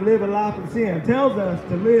to live a life of sin. Tells us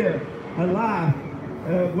to live a life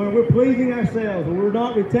where we're pleasing ourselves, and we're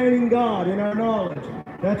not retaining God in our knowledge.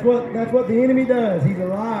 That's what the enemy does. He's a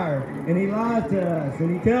liar, and he lies to us,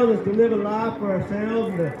 and he tells us to live a life for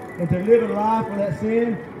ourselves and to live a life for that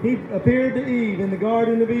sin. He appeared to Eve in the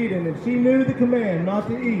Garden of Eden, and she knew the command not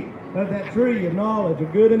to eat of that tree of knowledge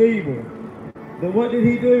of good and evil. But what did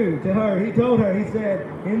he do to her? He told her, he said,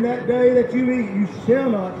 in that day that you eat, you shall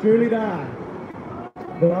not surely die.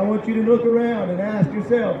 But I want you to look around and ask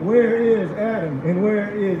yourself, where is Adam and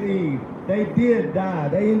where is Eve? They did die.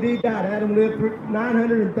 They indeed died. Adam lived for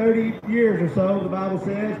 930 years or so, the Bible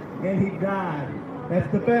says, and he died.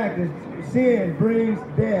 That's the fact. Sin brings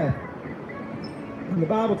death. And the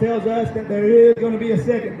Bible tells us that there is going to be a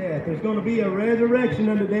second death. There's going to be a resurrection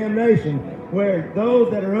unto damnation, where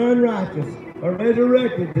those that are unrighteous are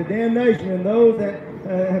resurrected to damnation, and those that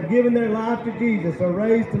have given their life to Jesus are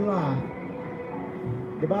raised to life.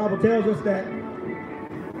 The Bible tells us that,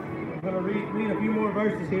 I'm going to read a few more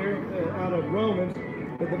verses here out of Romans,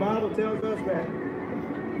 but the Bible tells us that,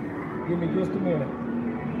 give me just a minute.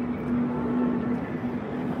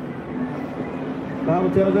 The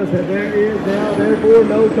Bible tells us that there is now therefore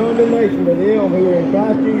no condemnation to them who are in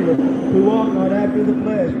Christ Jesus, who walk not after the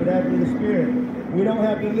flesh, but after the Spirit. We don't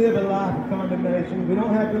have to live a life of condemnation. We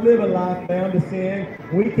don't have to live a life bound to sin.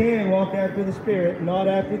 We can walk after the Spirit, not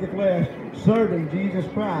after the flesh, serving Jesus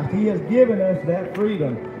Christ. He has given us that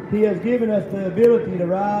freedom. He has given us the ability to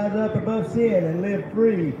rise up above sin and live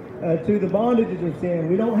free to the bondages of sin.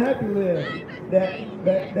 We don't have to live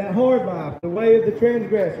that hard life, the way of the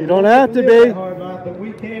transgressor. You don't have to be. That hard life, but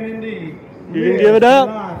we can indeed. You can give it up.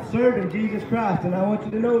 Life, serving Jesus Christ. And I want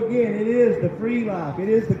you to know again, it is the free life. It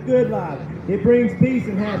is the good life. It brings peace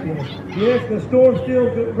and happiness. Yes, the storm still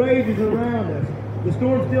rages around us. The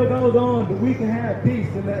storm still goes on, but we can have peace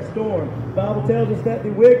in that storm. The Bible tells us that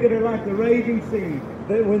the wicked are like the raging sea,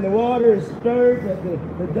 that when the water is stirred, that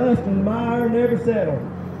the dust and mire never settle.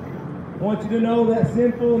 I want you to know that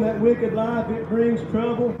sinful and that wicked life, it brings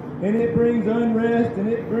trouble, and it brings unrest, and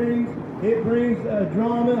it brings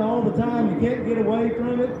drama all the time. You can't get away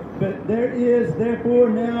from it. But there is therefore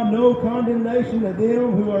now no condemnation to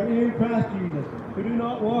them who are in Christ Jesus, who do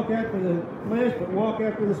not walk after the flesh, but walk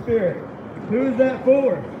after the Spirit. Who is that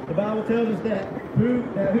for? The Bible tells us that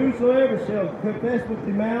whosoever shall confess with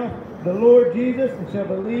the mouth the Lord Jesus, and shall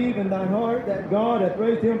believe in thine heart that God hath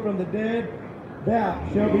raised him from the dead, thou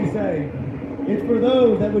shalt be saved. It's for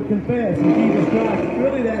those that would confess in Jesus Christ. It's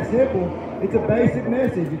really that simple. It's a basic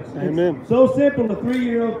message. It's so simple a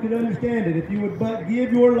 3-year-old could understand it. If you would but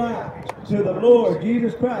give your life to the Lord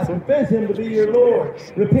Jesus Christ, confess him to be your Lord,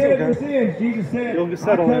 repent of your sins. Jesus said,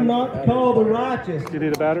 I come not to call the righteous. You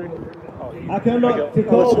need a battery? I come not to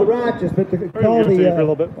call the righteous, but to call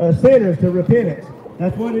the sinners to repentance.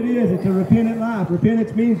 That's what it is. It's a repentant life.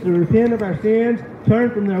 Repentance means to repent of our sins, turn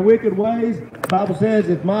from their wicked ways. The Bible says,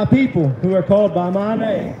 if my people who are called by my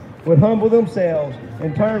name would humble themselves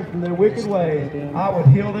and turn from their wicked ways, I would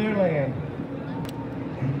heal their land.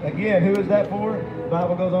 Again, who is that for? The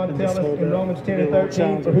Bible goes on to tell us in Romans 10 and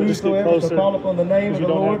 13, for whosoever shall call upon the name of the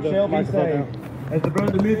Lord shall be saved. As the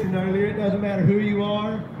brother mentioned earlier, it doesn't matter who you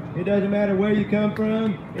are. It doesn't matter where you come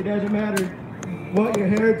from. It doesn't matter what your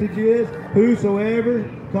heritage is. Whosoever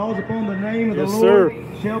calls upon the name of the Lord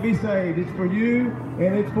shall be saved. It's for you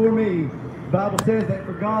and it's for me. The Bible says that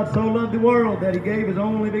for God so loved the world that he gave his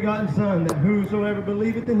only begotten Son, that whosoever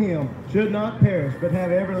believeth in him should not perish, but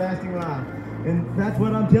have everlasting life. And that's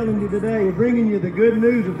what I'm telling you today. We're bringing you the good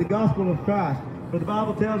news of the gospel of Christ. But the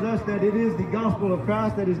Bible tells us that it is the gospel of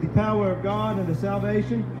Christ that is the power of God unto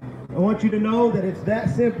salvation. I want you to know that it's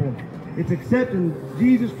that simple. It's accepting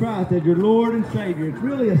Jesus Christ as your Lord and Savior. It's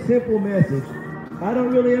really a simple message. I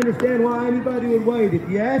don't really understand why anybody would wait. If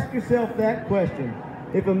you ask yourself that question,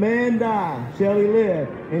 if a man die, shall he live?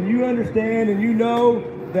 And you understand and you know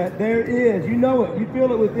that there is, you know it, you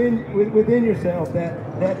feel it within yourself,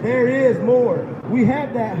 that there is more. We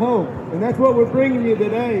have that hope, and that's what we're bringing you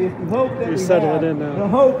today, is the hope that He's we settling have. in now. The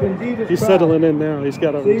hope in Jesus He's Christ. settling in now. He's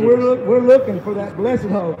got a... See, we're looking for that blessed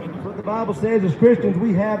hope. What the Bible says as Christians,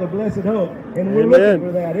 we have a blessed hope, and we're looking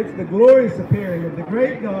for that. It's the glorious appearing of the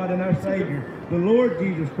great God and our Savior, the Lord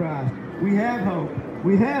Jesus Christ. We have hope.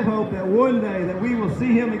 We have hope that one day that we will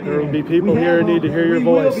see him again. There will be people here who need to hear your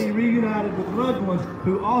voice. We will be reunited with loved ones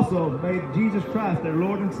who also made Jesus Christ their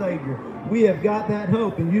Lord and Savior. We have got that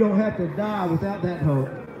hope, and you don't have to die without that hope.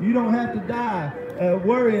 You don't have to die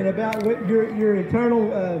worrying about what your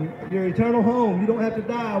eternal home. You don't have to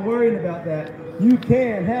die worrying about that. You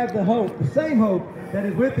can have the hope, the same hope that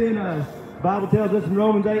is within us. The Bible tells us in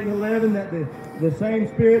Romans 8 and 11 that the same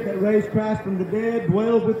Spirit that raised Christ from the dead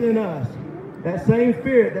dwells within us. That same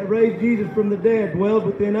Spirit that raised Jesus from the dead dwells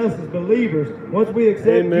within us as believers. Once we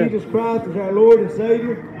accept Amen. Jesus Christ as our Lord and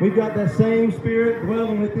Savior, we've got that same Spirit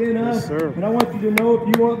dwelling within us. Yes, sir. And I want you to know,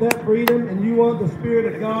 if you want that freedom and you want the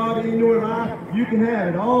Spirit of God in your life, you can have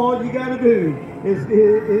it. All you got to do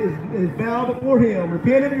is bow before him,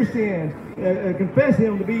 repent of your sins, confess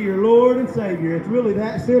him to be your Lord and Savior. It's really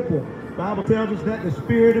that simple. The Bible tells us that the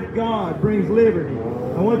Spirit of God brings liberty.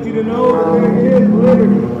 I want you to know that there is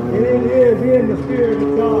liberty, and it is in the Spirit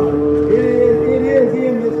of God. It is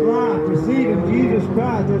in this life, receiving Jesus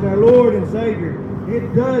Christ as our Lord and Savior.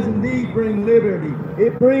 It does indeed bring liberty.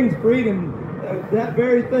 It brings freedom. That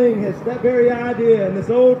very thing, that very idea, and this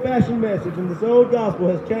old-fashioned message and this old gospel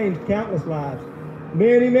has changed countless lives.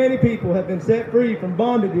 Many, many people have been set free from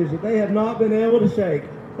bondages that they have not been able to shake.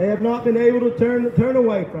 They have not been able to turn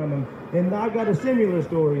away from them. And I've got a similar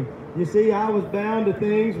story. You see, I was bound to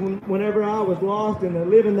things whenever I was lost and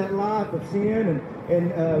living that life of sin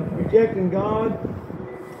and rejecting God.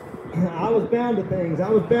 I was bound to things. I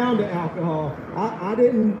was bound to alcohol.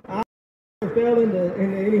 I fell into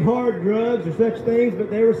any hard drugs or such things, but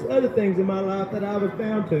there were other things in my life that I was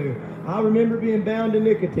bound to. I remember being bound to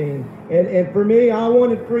nicotine, and for me, I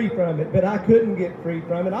wanted free from it, but I couldn't get free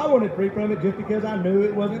from it. I wanted free from it just because I knew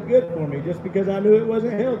it wasn't good for me, just because I knew it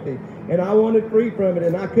wasn't healthy, and I wanted free from it,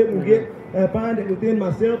 and I couldn't find it within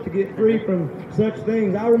myself to get free from such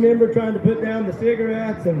things. I remember trying to put down the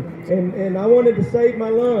cigarettes, and I wanted to save my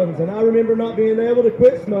lungs, and I remember not being able to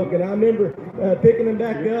quit smoking. I remember picking them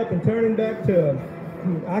back up and turning back to them.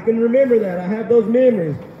 I can remember that. I have those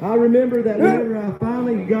memories. I remember that whenever I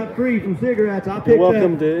finally got free from cigarettes, I picked up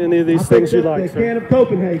to any of these things you like, the can of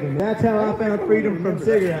Copenhagen. That's how I found freedom from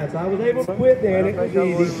cigarettes. I was able to quit then. It was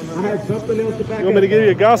easy. I had something else to back up. You want me to give you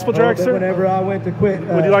a gospel track, sir? Whenever I went to quit,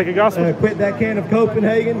 Would you like a gospel? Quit that can of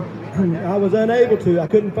Copenhagen, I was unable to. I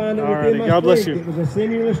couldn't find it within my God bless strength. you. It was a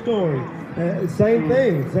similar story. Same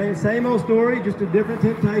thing, same old story, just a different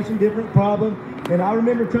temptation, different problem. And I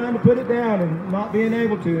remember trying to put it down and not being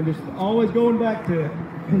able to, and just always going back to it.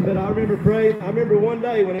 But I remember praying. I remember one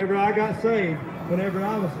day whenever I got saved, whenever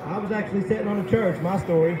I was actually sitting on a church. My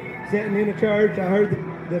story, sitting in a church, I heard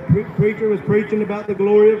the preacher was preaching about the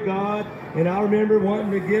glory of God, and I remember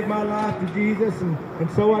wanting to give my life to Jesus, and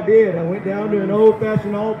so I did. I went down to an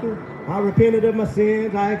old-fashioned altar. I repented of my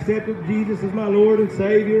sins. I accepted Jesus as my Lord and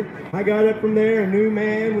Savior. I got up from there a new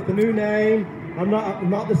man with a new name. I'm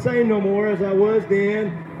not the same no more as I was then.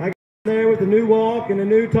 I got there with a new walk and a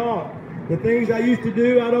new talk. The things I used to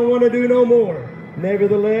do, I don't want to do no more.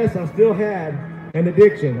 Nevertheless, I still had an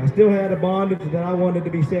addiction. I still had a bondage that I wanted to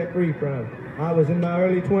be set free from. I was in my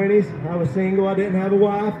early 20s. I was single. I didn't have a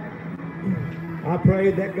wife. I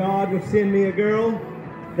prayed that God would send me a girl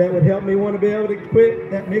that would help me want to be able to quit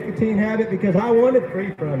that nicotine habit, because I wanted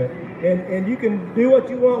free from it. And you can do what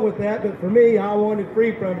you want with that, but for me, I wanted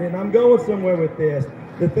free from it, and I'm going somewhere with this.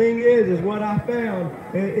 The thing is what I found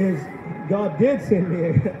is God did send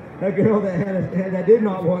me a girl that did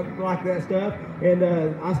not want like that stuff, And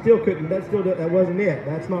I still couldn't. That wasn't it.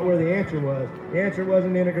 That's not where the answer was. The answer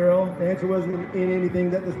wasn't in a girl. The answer wasn't in anything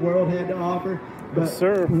that this world had to offer. But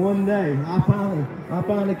one day, I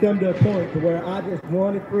finally come to a point to where I just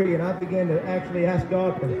wanted free, and I began to actually ask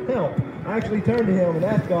God for help. I actually turned to Him and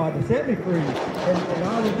asked God to set me free. And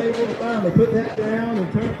I was able to finally put that down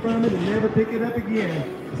and turn from it and never pick it up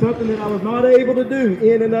again. Something that I was not able to do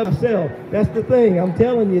in and of myself. That's the thing. I'm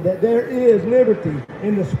telling you that there is liberty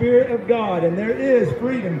in the Spirit of God, and there is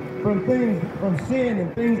freedom from things, from sin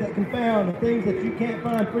and things that confound and things that you can't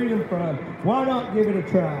find freedom from. Why not give it a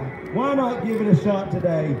try? Why not give it a shot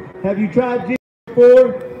today? Have you tried Jesus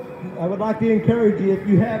before? I would like to encourage you, if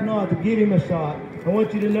you have not, to give Him a shot. I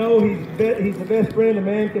want you to know He's the best friend a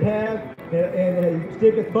man could have, and He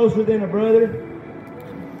sticketh closer than a brother.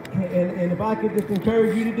 And if I could just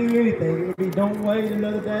encourage you to do anything, it would be don't wait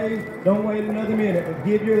another day, don't wait another minute, but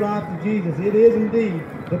give your life to Jesus. It is indeed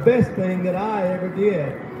the best thing that I ever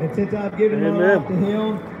did. And since I've given my life to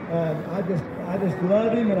Him, I just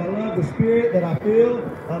love Him, and I love the Spirit that I feel.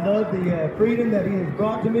 I love the freedom that He has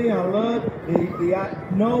brought to me. I love the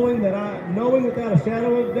knowing without a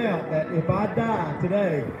shadow of doubt that if I die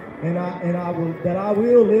today, that I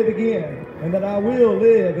will live again, and that I will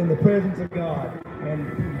live in the presence of God.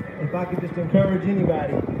 And if I could just encourage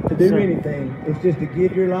anybody to do anything, it's just to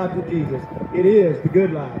give your life to Jesus. It is the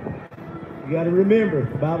good life. You got to remember,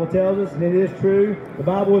 the Bible tells us, and it is true, the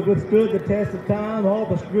Bible has withstood the test of time. All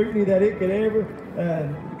the scrutiny that it could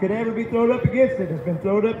ever be thrown up against it has been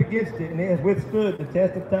thrown up against it, and it has withstood the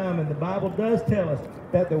test of time. And the Bible does tell us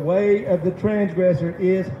that the way of the transgressor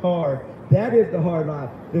is hard. That is the hard life.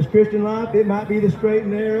 This Christian life, it might be the straight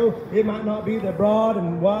and narrow. It might not be the broad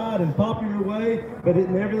and wide and popular way, but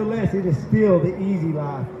nevertheless, it is still the easy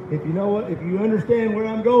life. If you know what, if you understand where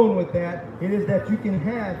I'm going with that, it is that you can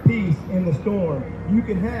have peace in the storm. You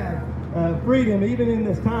can have freedom even in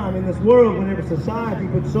this time, in this world, whenever society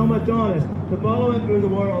puts so much on us to follow it through the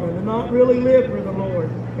world and to not really live for the Lord.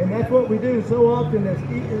 And that's what we do so often. That's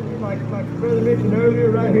like Brother mentioned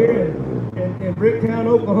earlier, right here in Bricktown,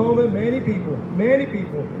 Oklahoma, many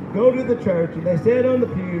people go to the church and they sit on the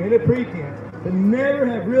pew in a pretense to never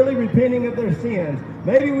have really repenting of their sins.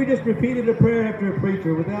 Maybe we just repeated a prayer after a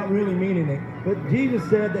preacher without really meaning it. But Jesus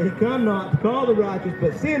said that He come not to call the righteous,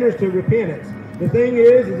 but sinners to repentance. The thing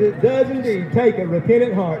is it does indeed take a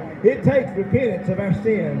repentant heart. It takes repentance of our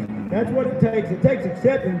sins. That's what it takes. It takes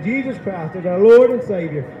accepting Jesus Christ as our Lord and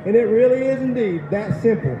Savior. And it really is indeed that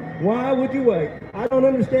simple. Why would you wait? I don't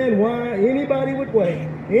understand why anybody would wait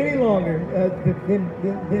any longer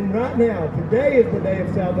than right now. Today is the day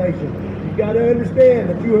of salvation. You've got to understand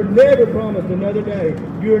that you are never promised another day.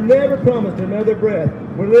 You are never promised another breath.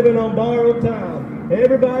 We're living on borrowed time.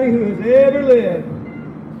 Everybody who has ever lived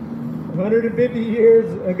 150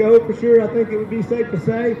 years ago, for sure, I think it would be safe to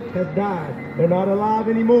say, has died. They're not alive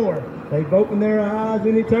anymore. They've opened their eyes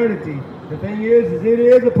in eternity. The thing is it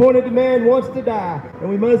is appointed to man once to die, and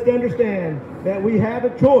we must understand that we have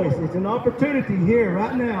a choice. It's an opportunity here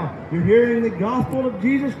right now. You're hearing the gospel of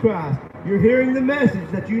Jesus Christ. You're hearing the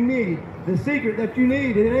message that you need, the secret that you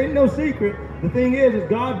need. It ain't no secret. The thing is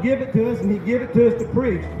God give it to us, and He give it to us to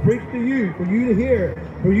preach to you, for you to hear,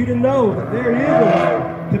 for you to know that there is a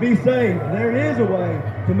way to be saved. There is a way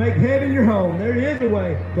to make heaven your home. There is a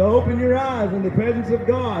way to open your eyes in the presence of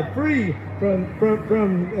God, free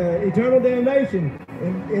from eternal damnation.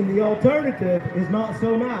 And the alternative is not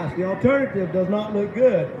so nice. The alternative does not look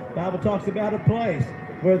good. The Bible talks about a place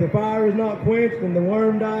where the fire is not quenched and the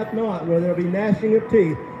worm dieth not, where there will be gnashing of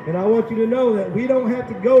teeth. And I want you to know that we don't have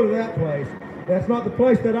to go to that place. That's not the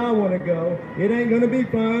place that I want to go. It ain't going to be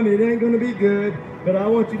fun. It ain't going to be good. But I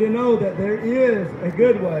want you to know that there is a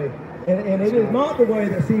good way. And it is not the way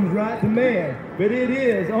that seems right to man, but it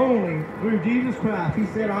is only through Jesus Christ. He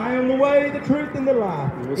said, I am the way, the truth, and the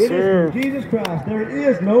life. Yes, it is through Jesus Christ. There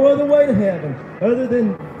is no other way to heaven other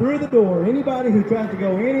than through the door. Anybody who tries to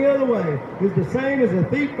go any other way is the same as a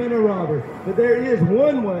thief and a robber. But there is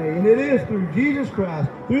one way, and it is through Jesus Christ,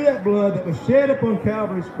 through that blood that was shed upon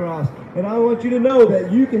Calvary's cross. And I want you to know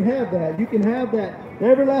that you can have that. You can have that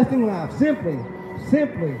everlasting life simply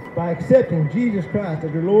by accepting Jesus Christ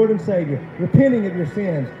as your Lord and Savior, repenting of your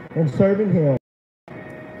sins, and serving Him.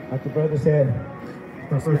 Like the brother said,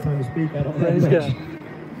 it's my first time to speak. I don't know much.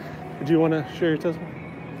 Did you want to share your testimony?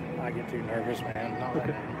 I get too nervous, man. Not right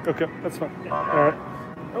now. Okay, that's fine. All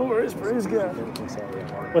right. No worries, praise God.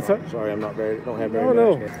 What's that? Sorry, I'm not very, don't have very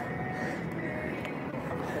much.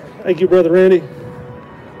 Thank you, Brother Randy.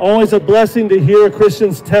 Always a blessing to hear a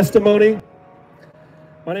Christian's testimony.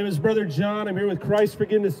 My name is Brother John. I'm here with Christ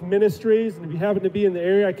Forgiveness Ministries, and if you happen to be in the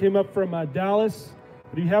area, I came up from Dallas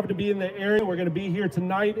But if you happen to be in the area, we're going to be here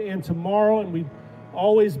tonight and tomorrow, and we're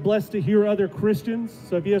always blessed to hear other Christians.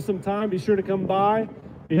 So if you have some time, be sure to come by.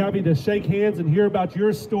 Be happy to shake hands and hear about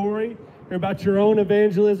your story, hear about your own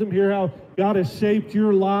evangelism, hear how God has shaped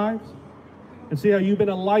your lives, and see how you've been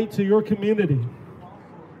a light to your community.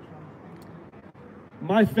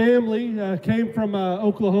 My family came from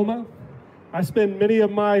Oklahoma. I spend many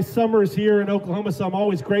of my summers here in Oklahoma, so I'm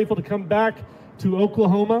always grateful to come back to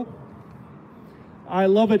Oklahoma. I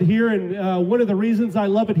love it here, and one of the reasons I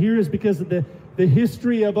love it here is because of the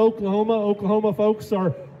history of Oklahoma. Oklahoma folks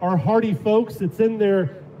are hardy folks. It's in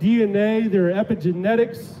their DNA, their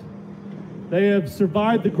epigenetics. They have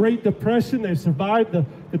survived the Great Depression. They survived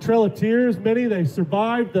the Trail of Tears. Many, they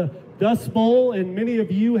survived the Dust Bowl, and many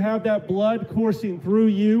of you have that blood coursing through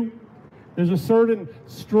you. There's a certain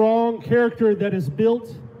strong character that is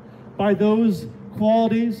built by those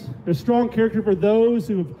qualities. There's strong character for those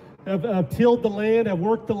who have tilled the land, have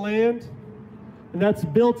worked the land, and that's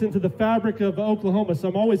built into the fabric of Oklahoma. So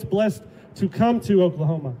I'm always blessed to come to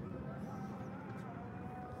Oklahoma.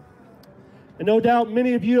 And no doubt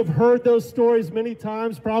many of you have heard those stories many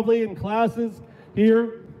times, probably in classes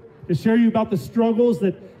here, to share you about the struggles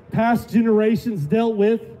that past generations dealt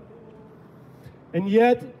with. And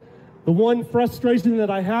yet, the one frustration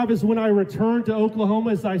that I have is when I return to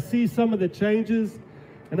Oklahoma is I see some of the changes,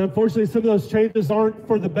 and unfortunately some of those changes aren't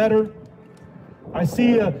for the better. I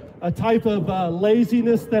see a type of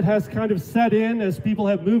laziness that has kind of set in as people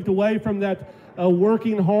have moved away from that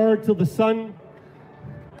working hard till the sun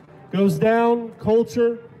goes down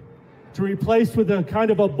culture, to replace with a kind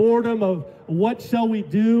of a boredom of what shall we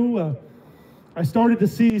do. I started to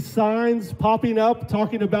see signs popping up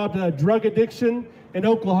talking about drug addiction in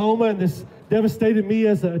Oklahoma, and this devastated me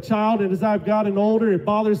as a child, and as I've gotten older, it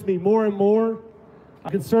bothers me more and more.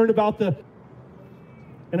 I'm concerned about and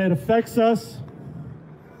it affects us.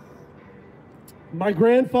 My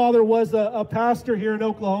grandfather was a pastor here in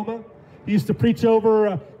Oklahoma. He used to preach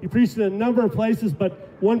he preached in a number of places, but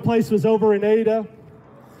one place was over in Ada.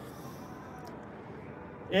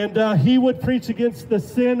 And he would preach against the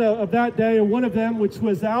sin of that day, and one of them, which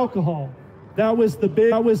was alcohol. That was the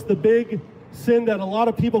big sin that a lot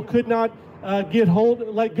of people could not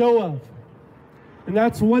let go of. And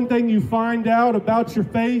that's one thing you find out about your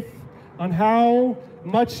faith, on how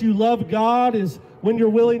much you love God, is when you're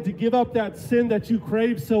willing to give up that sin that you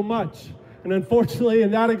crave so much. And unfortunately,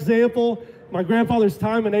 in that example, my grandfather's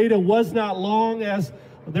time in Ada was not long, as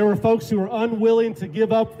there were folks who were unwilling to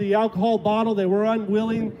give up the alcohol bottle. They were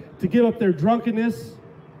unwilling to give up their drunkenness.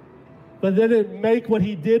 But they didn't make what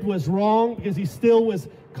he did was wrong, because he still was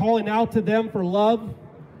calling out to them for love.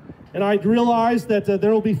 And I realized that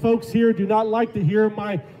there will be folks here who do not like to hear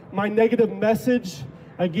my negative message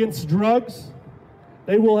against drugs.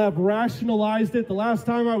 They will have rationalized it. The last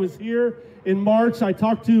time I was here in March, I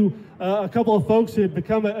talked to a couple of folks who had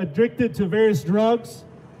become addicted to various drugs.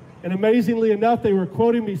 And amazingly enough, they were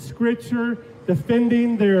quoting me scripture,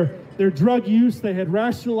 defending their drug use. They had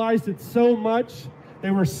rationalized it so much.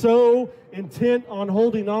 They were so intent on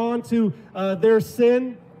holding on to their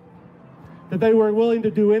sin that they were willing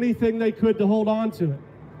to do anything they could to hold on to it.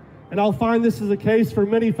 And I'll find this is the case for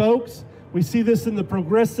many folks. We see this in the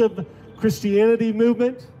progressive Christianity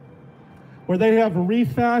movement, where they have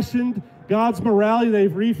refashioned God's morality.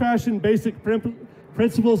 They've refashioned basic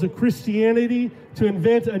principles of Christianity to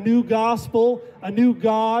invent a new gospel, a new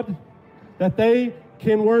God that they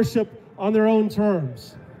can worship on their own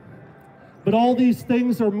terms. But all these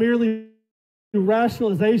things are merely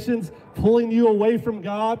rationalizations, pulling you away from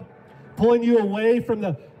God, pulling you away from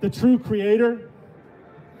the true Creator.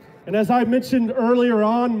 And as I mentioned earlier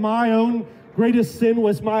on, my own greatest sin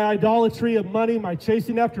was my idolatry of money, my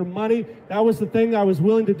chasing after money. That was the thing I was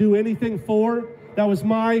willing to do anything for. That was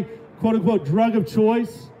my quote-unquote drug of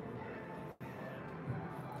choice.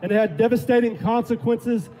 And it had devastating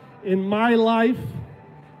consequences in my life.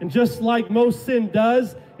 And just like most sin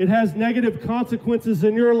does, it has negative consequences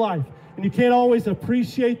in your life. And you can't always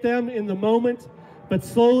appreciate them in the moment, but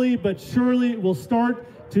slowly but surely it will start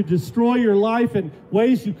to destroy your life in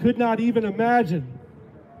ways you could not even imagine.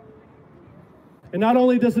 And not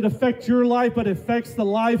only does it affect your life, but it affects the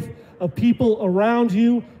life of people around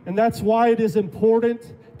you. And that's why it is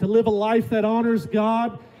important to live a life that honors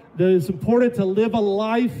God. That it's important to live a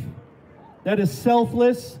life that is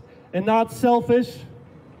selfless and not selfish.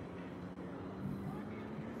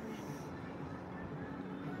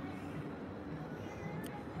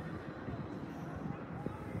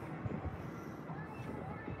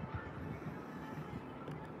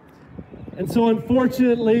 And so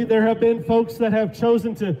unfortunately, there have been folks that have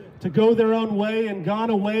chosen to go their own way and gone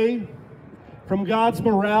away from God's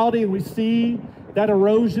morality, and we see that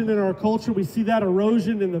erosion in our culture. We see that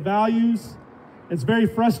erosion in the values. It's very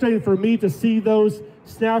frustrating for me to see those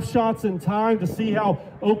snapshots in time, to see how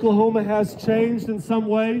Oklahoma has changed in some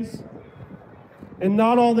ways. And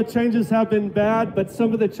not all the changes have been bad, but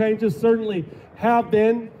some of the changes certainly have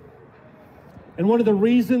been. And one of the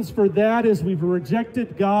reasons for that is we've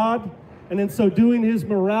rejected God, and in so doing his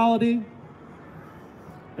morality.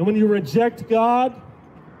 And when you reject God,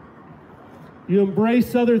 you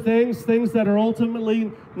embrace other things that are ultimately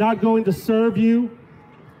not going to serve you.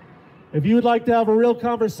 If you would like to have a real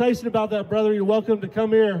conversation about that, brother, you're welcome to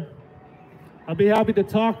come here. I'll be happy to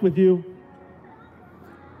talk with you.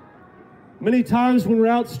 Many times when we're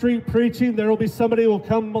out street preaching, there will be somebody who will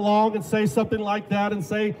come along and say something like that and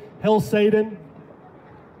say, "Hail Satan."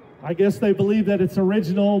 I guess they believe that it's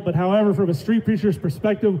original, but however, from a street preacher's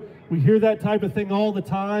perspective, we hear that type of thing all the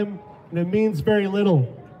time, and it means very little.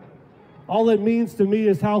 All it means to me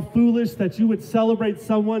is how foolish that you would celebrate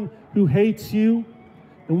someone who hates you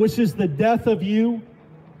and wishes the death of you,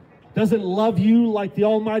 doesn't love you like the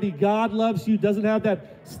Almighty God loves you, doesn't have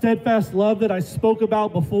that steadfast love that I spoke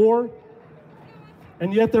about before.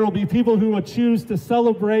 And yet there will be people who will choose to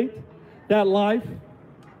celebrate that life.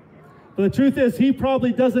 But the truth is, he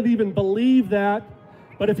probably doesn't even believe that.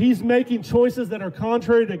 But if he's making choices that are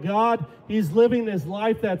contrary to God, he's living his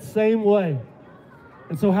life that same way.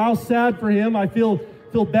 And so how sad for him. I feel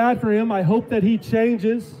bad for him. I hope that he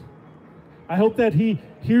changes. I hope that he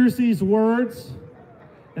hears these words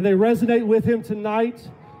and they resonate with him tonight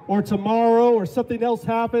or tomorrow, or something else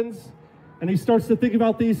happens and he starts to think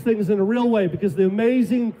about these things in a real way. Because the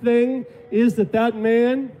amazing thing is that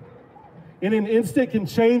man in an instant can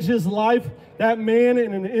change his life. That man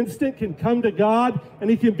in an instant can come to God and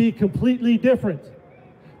he can be completely different.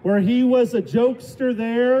 Where he was a jokester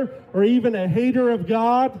there or even a hater of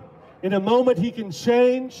God, in a moment he can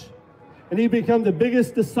change and he become the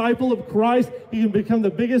biggest disciple of Christ. He can become the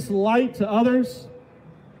biggest light to others.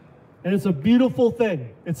 And it's a beautiful thing.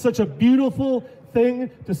 It's such a beautiful thing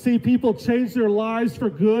to see people change their lives for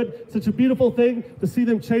good. Such a beautiful thing to see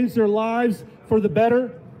them change their lives for the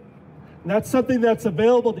better. And that's something that's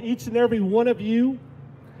available to each and every one of you.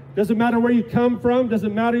 Doesn't matter where you come from,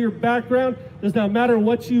 doesn't matter your background, does not matter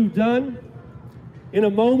what you've done. In a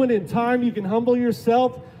moment in time, you can humble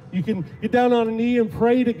yourself. You can get down on a knee and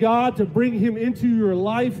pray to God to bring him into your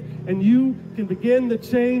life, and you can begin the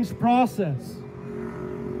change process.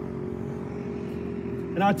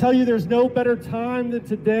 And I tell you, there's no better time than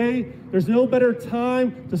today. There's no better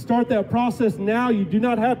time to start that process now. You do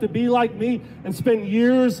not have to be like me and spend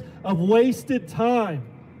years of wasted time.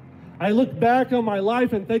 I look back on my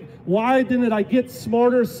life and think, why didn't I get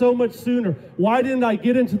smarter so much sooner? Why didn't I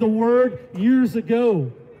get into the Word years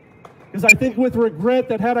ago? Because I think with regret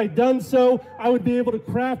that had I done so, I would be able to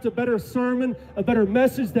craft a better sermon, a better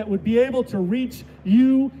message that would be able to reach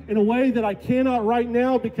you in a way that I cannot right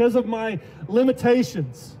now because of my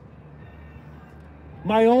limitations.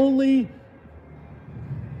 My only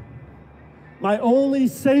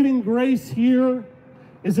saving grace here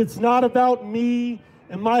is it's not about me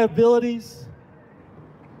and my abilities.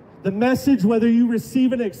 The message, whether you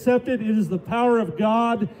receive and accept it, it is the power of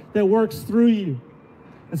God that works through you.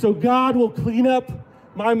 And so God will clean up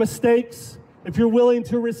my mistakes if you're willing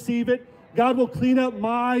to receive it. God will clean up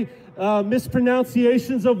my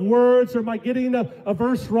mispronunciations of words, or my getting a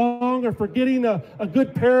verse wrong, or forgetting a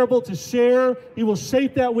good parable to share. He will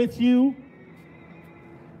shape that with you.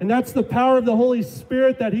 And that's the power of the Holy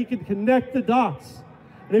Spirit, that he can connect the dots.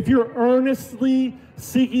 And if you're earnestly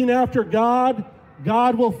seeking after God,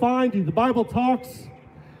 God will find you. The Bible talks,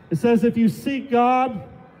 it says, if you seek God,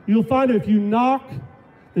 you'll find him. If you knock,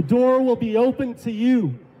 the door will be open to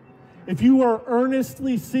you. If you are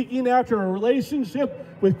earnestly seeking after a relationship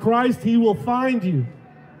with Christ, he will find you.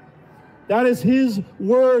 That is his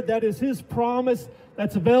word. That is his promise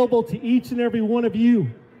that's available to each and every one of you.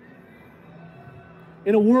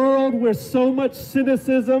 In a world where so much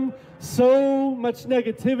cynicism, so much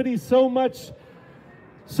negativity, so much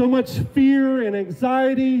fear and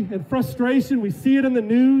anxiety and frustration, we see it in the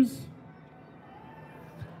news.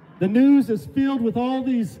 The news is filled with all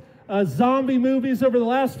these zombie movies over the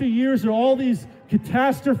last few years, or all these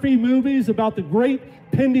catastrophe movies about the great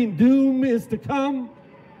pending doom is to come.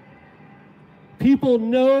 People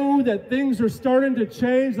know that things are starting to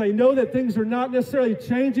change. They know that things are not necessarily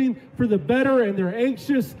changing for the better, and they're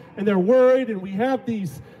anxious and they're worried, and we have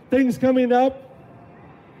these things coming up.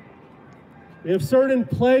 We have certain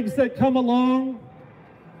plagues that come along,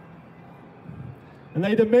 and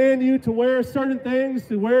they demand you to wear certain things,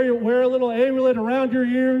 to wear a little amulet around your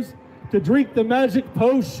ears, to drink the magic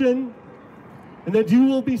potion. and that you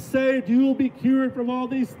will be saved, you will be cured from all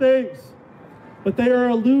these things. But they are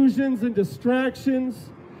illusions and distractions.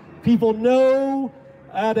 People know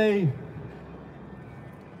at a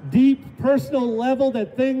deep personal level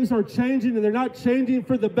that things are changing, and they're not changing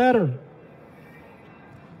for the better.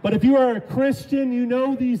 But if you are a Christian, you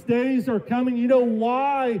know these days are coming. You know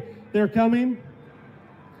why they're coming.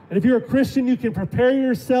 And if you're a Christian, you can prepare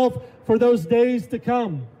yourself for those days to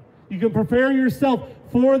come. You can prepare yourself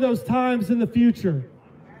for those times in the future.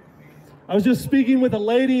 I was just speaking with a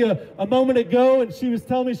lady a moment ago, and she was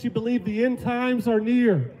telling me she believed the end times are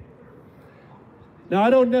near. Now, I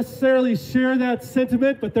don't necessarily share that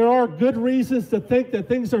sentiment, but there are good reasons to think that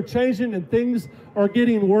things are changing and things are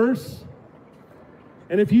getting worse.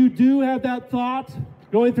 And if you do have that thought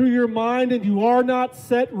going through your mind and you are not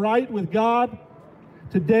set right with God,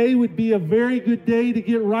 today would be a very good day to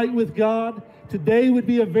get right with God. Today would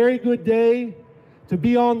be a very good day to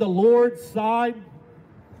be on the Lord's side.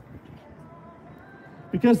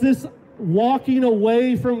 Because this walking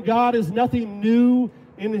away from God is nothing new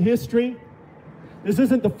in history. This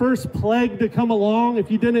isn't the first plague to come along.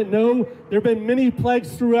 If you didn't know, there have been many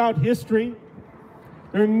plagues throughout history.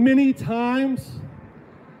 There are many times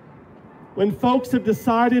when folks have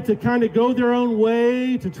decided to kind of go their own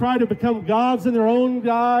way, to try to become gods in their own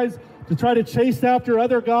guise, to try to chase after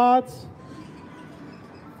other gods.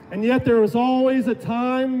 And yet there was always a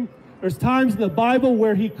time, there's times in the Bible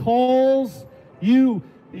where he calls you,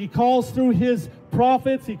 he calls through his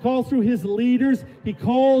prophets, he calls through his leaders, he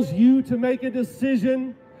calls you to make a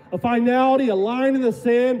decision, a finality, a line in the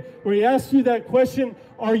sand, where he asks you that question,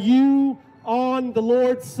 are you on the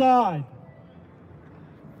Lord's side?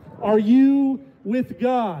 Are you with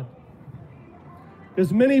God?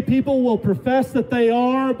 Because many people will profess that they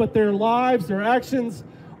are, but their lives, their actions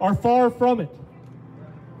are far from it.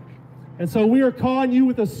 And so we are calling you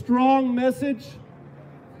with a strong message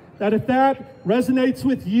that if that resonates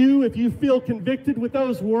with you, if you feel convicted with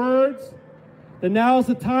those words, then now is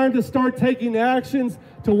the time to start taking actions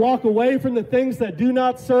to walk away from the things that do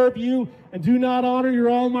not serve you and do not honor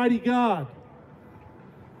your Almighty God.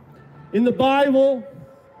 In the Bible,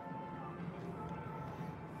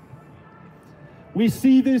 we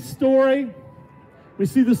see this story. We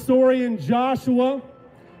see the story in Joshua.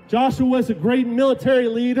 Joshua was a great military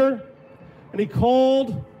leader, and he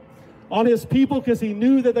called on his people because he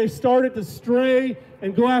knew that they started to stray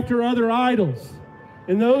and go after other idols.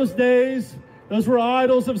 In those days, those were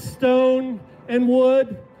idols of stone and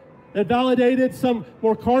wood that validated some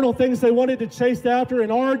more carnal things they wanted to chase after.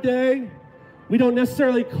 In our day, we don't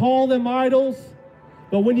necessarily call them idols,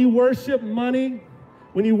 but when you worship money,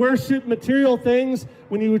 when you worship material things,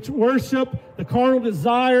 when you worship the carnal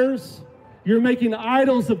desires, you're making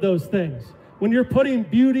idols of those things. When you're putting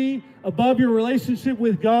beauty above your relationship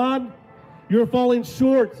with God, you're falling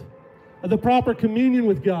short of the proper communion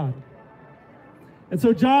with God. And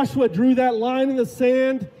so Joshua drew that line in the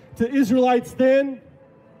sand to Israelites then,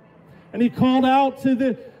 and he called out to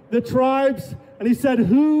the tribes, and he said,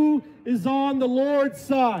 who is on the Lord's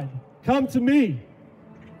side? Come to me.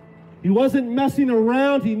 He wasn't messing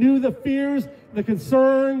around. He knew the fears, the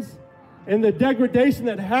concerns, and the degradation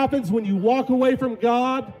that happens when you walk away from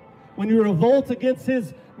God, when you revolt against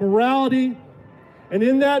his morality. And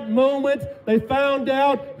in that moment, they found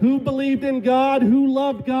out who believed in God, who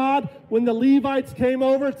loved God, when the Levites came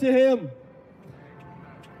over to him.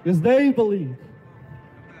 Because they believed.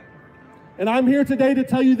 And I'm here today to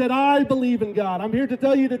tell you that I believe in God. I'm here to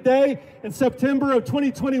tell you today, in September of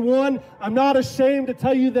 2021, I'm not ashamed to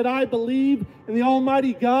tell you that I believe in the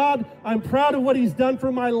Almighty God. I'm proud of what he's done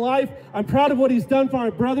for my life. I'm proud of what he's done for my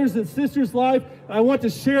brothers and sisters' life. And I want to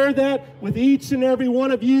share that with each and every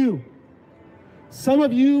one of you. Some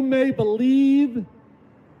of you may believe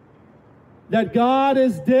that God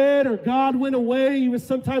is dead or God went away. He was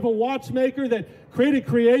some type of watchmaker that created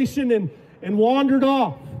creation and wandered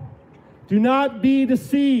off. Do not be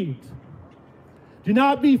deceived. Do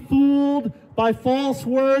not be fooled by false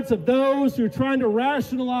words of those who are trying to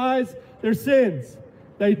rationalize their sins.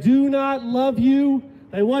 They do not love you.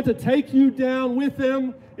 They want to take you down with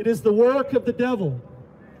them. It is the work of the devil.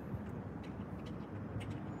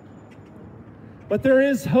 But there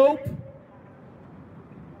is hope.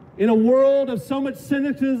 In a world of so much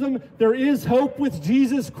cynicism, there is hope with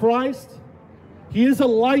Jesus Christ. He is a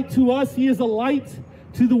light to us. He is a light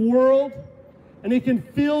to the world. And he can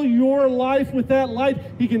fill your life with that light.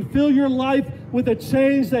 He can fill your life with a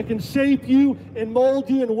change that can shape you and mold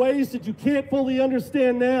you in ways that you can't fully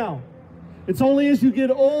understand now. It's only as you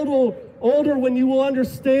get older when you will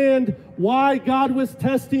understand why God was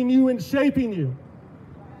testing you and shaping you.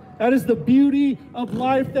 That is the beauty of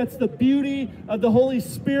life. That's the beauty of the Holy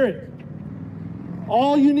Spirit.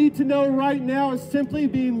 All you need to know right now is simply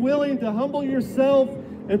being willing to humble yourself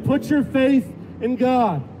and put your faith in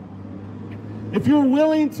God. If you're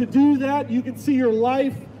willing to do that, you can see your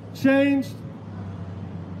life changed.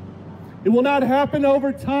 It will not happen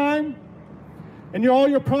over time, and all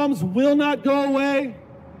your problems will not go away,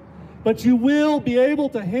 but you will be able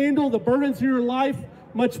to handle the burdens of your life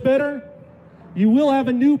much better. You will have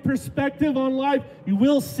a new perspective on life. You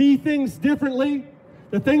will see things differently.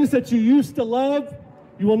 The things that you used to love,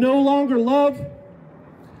 you will no longer love.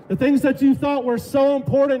 The things that you thought were so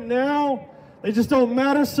important now, they just don't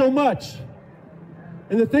matter so much.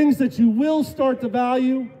 And the things that you will start to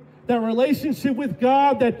value, that relationship with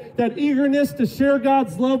God, that eagerness to share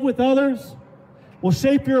God's love with others, will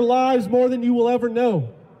shape your lives more than you will ever know.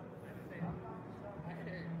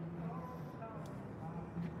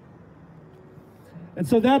 And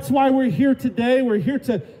so that's why we're here today. We're here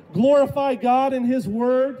to glorify God and His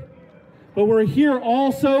Word, but we're here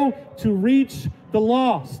also to reach the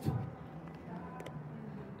lost.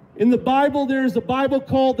 In the Bible, there's a Bible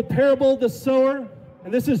called the parable of the sower,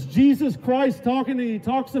 and this is Jesus Christ talking, and He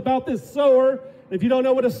talks about this sower. If you don't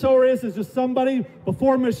know what a sower is, it's just somebody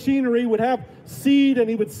before machinery would have seed, and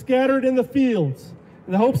he would scatter it in the fields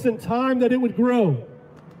in the hopes in time that it would grow.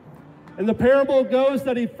 And the parable goes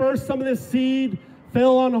that some of this seed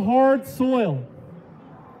fell on hard soil.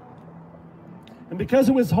 And because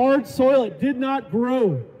it was hard soil, it did not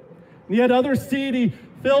grow. And he had other seed he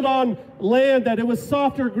filled on land that it was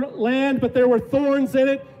softer land, but there were thorns in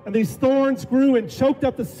it, and these thorns grew and choked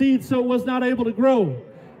up the seed so it was not able to grow.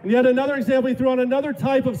 And yet another example, he threw on another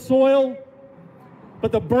type of soil,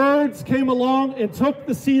 but the birds came along and took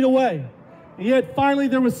the seed away. And yet finally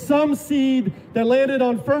there was some seed that landed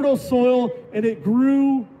on fertile soil, and it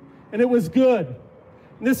grew, and it was good.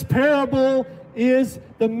 And this parable is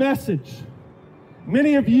the message.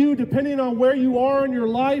 Many of you, depending on where you are in your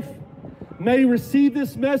life, may receive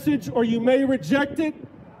this message or you may reject it.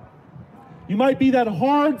 You might be that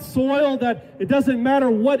hard soil that it doesn't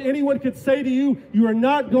matter what anyone could say to you, you are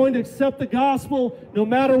not going to accept the gospel no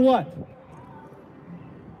matter what.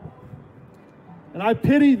 And I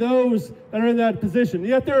pity those that are in that position.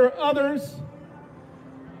 Yet there are others,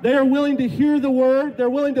 they are willing to hear the word, they're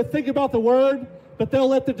willing to think about the word, but they'll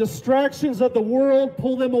let the distractions of the world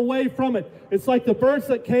pull them away from it. It's like the birds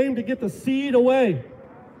that came to get the seed away.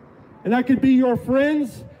 And that could be your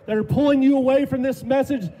friends that are pulling you away from this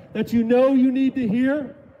message that you know you need to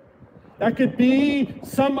hear. That could be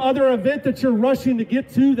some other event that you're rushing to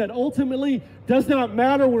get to that ultimately does not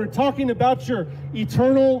matter. We're talking about your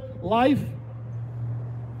eternal life.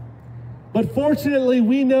 But fortunately,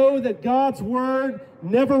 we know that God's word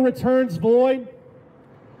never returns void.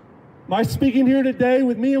 By speaking here today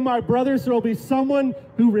with me and my brothers, there will be someone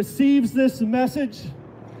who receives this message,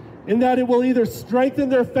 in that it will either strengthen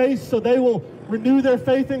their faith so they will renew their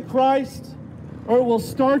faith in Christ, or it will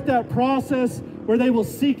start that process where they will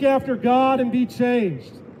seek after God and be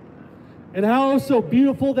changed. And how so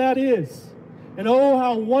beautiful that is. And oh,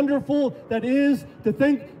 how wonderful that is to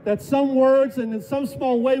think that some words and in some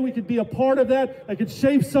small way we could be a part of that could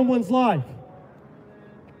shape someone's life.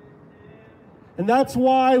 And that's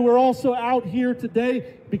why we're also out here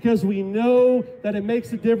today, because we know that it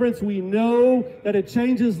makes a difference. We know that it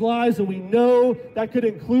changes lives, and we know that could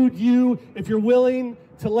include you if you're willing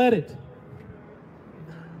to let it.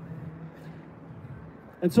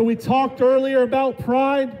 And so we talked earlier about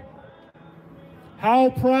pride. How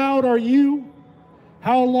proud are you?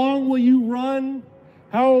 How long will you run?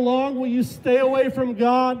 How long will you stay away from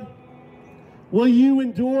God? Will you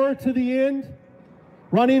endure to the end,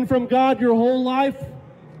 running from God your whole life?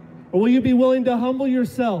 Or will you be willing to humble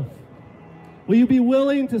yourself? Will you be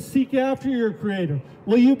willing to seek after your Creator?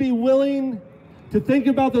 Will you be willing to think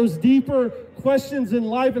about those deeper questions in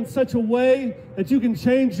life in such a way that you can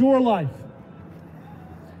change your life?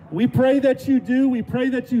 We pray that you do. We pray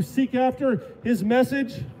that you seek after His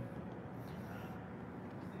message.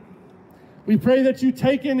 We pray that you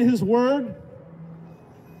take in His word.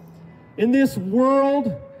 In this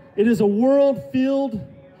world, it is a world filled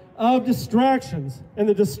of distractions, and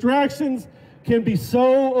the distractions can be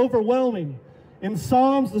so overwhelming. In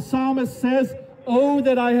Psalms, the psalmist says, "Oh,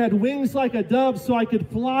 that I had wings like a dove so I could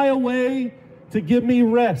fly away to give me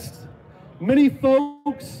rest." Many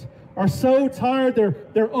folks are so tired,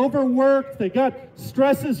 they're overworked, they got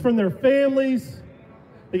stresses from their families,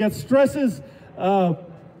 they got stresses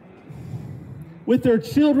with their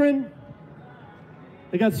children,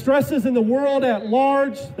 they got stresses in the world at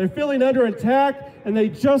large, they're feeling under attack, and they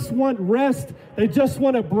just want rest, they just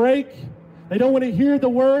want a break, They don't want to hear the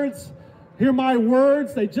words, hear my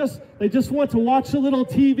words. They just want to watch a little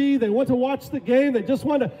TV. They want to watch the game. They just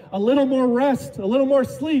want a little more rest, a little more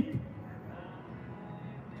sleep.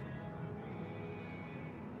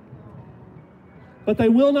 But they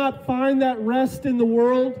will not find that rest in the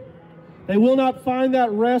world. They will not find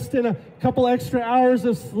that rest in a couple extra hours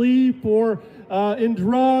of sleep, or in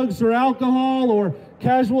drugs or alcohol or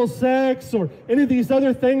casual sex or any of these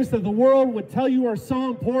other things that the world would tell you are so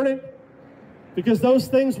important, because those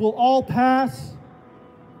things will all pass.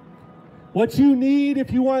 What you need if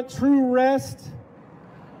you want true rest,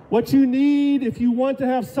 what you need if you want to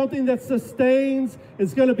have something that sustains,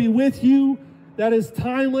 is going to be with you, that is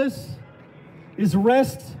timeless, is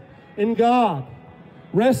rest in God.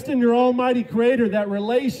 Rest in your Almighty Creator, that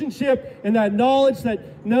relationship and that knowledge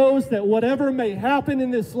that knows that whatever may happen in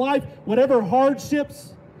this life, whatever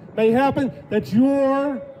hardships may happen, that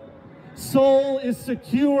your soul is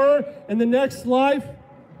secure in the next life,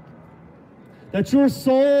 that your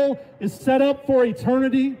soul is set up for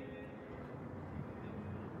eternity.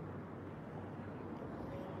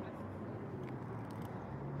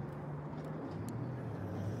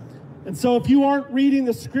 And so if you aren't reading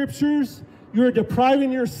the scriptures, you're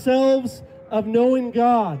depriving yourselves of knowing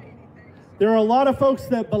God. There are a lot of folks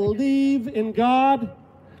that believe in God,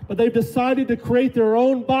 but they've decided to create their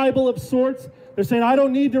own Bible of sorts. They're saying, I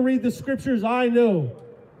don't need to read the scriptures. I know.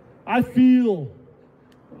 I feel.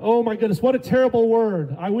 Oh my goodness, what a terrible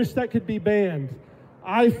word. I wish that could be banned.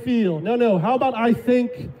 I feel. No. How about I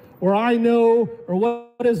think, or I know, or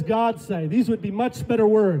what does God say? These would be much better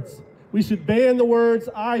words. We should ban the words,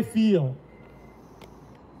 I feel.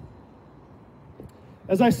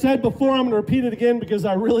 As I said before, I'm going to repeat it again because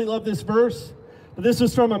I really love this verse. But this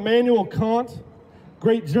is from Immanuel Kant,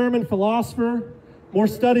 great German philosopher, more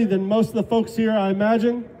studied than most of the folks here, I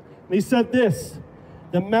imagine. And he said this: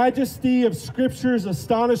 the majesty of scriptures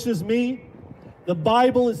astonishes me. The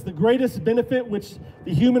Bible is the greatest benefit which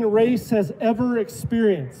the human race has ever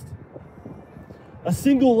experienced. A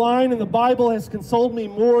single line in the Bible has consoled me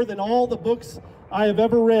more than all the books I have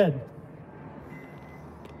ever read.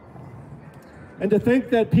 And to think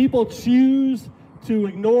that people choose to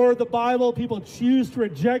ignore the Bible, people choose to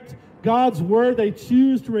reject God's word, they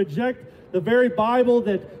choose to reject the very Bible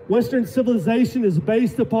that Western civilization is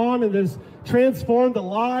based upon and has transformed the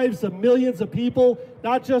lives of millions of people,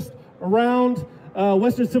 not just around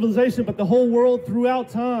Western civilization, but the whole world throughout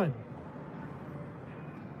time.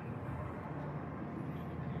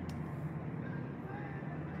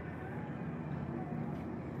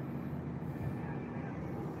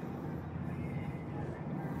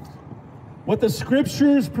 What the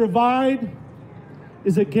scriptures provide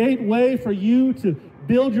is a gateway for you to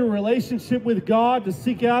build your relationship with God, to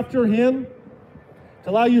seek after Him, to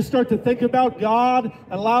allow you to start to think about God,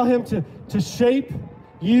 and allow Him to shape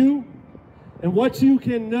you. And what you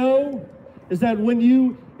can know is that when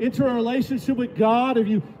you enter a relationship with God, if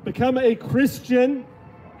you become a Christian,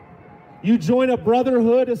 you join a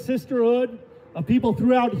brotherhood, a sisterhood of people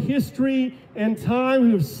throughout history and time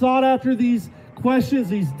who have sought after these questions,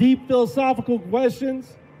 these deep philosophical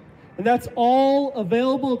questions, and that's all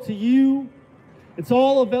available to you. It's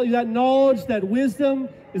all available. That knowledge, that wisdom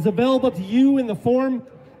is available to you in the form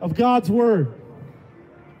of God's Word.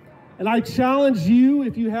 And I challenge you,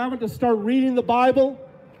 if you haven't, to start reading the Bible,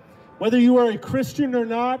 whether you are a Christian or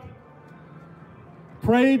not.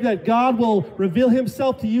 Pray that God will reveal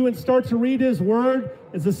Himself to you and start to read His Word.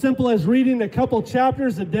 It's as simple as reading a couple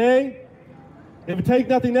chapters a day. If it takes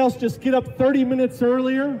nothing else, just get up 30 minutes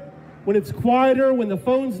earlier when it's quieter, when the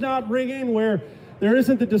phone's not ringing, where there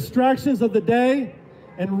isn't the distractions of the day,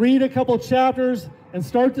 and read a couple chapters and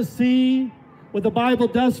start to see what the Bible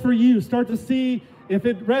does for you. Start to see if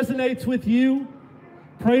it resonates with you.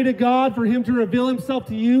 Pray to God for Him to reveal Himself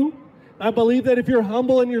to you. I believe that if you're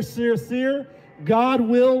humble and you're sincere, God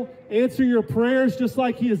will answer your prayers just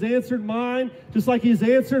like He has answered mine, just like He's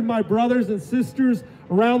answered my brothers and sisters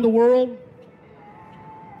around the world.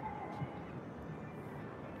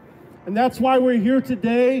 And that's why we're here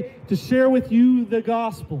today, to share with you the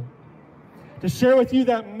gospel, to share with you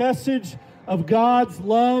that message of God's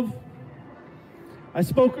love. I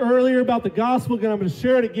spoke earlier about the gospel, and I'm going to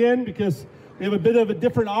share it again because we have a bit of a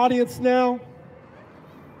different audience now.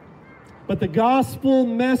 But the gospel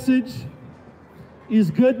message is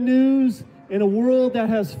good news in a world that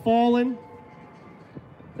has fallen.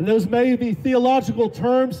 And those may be theological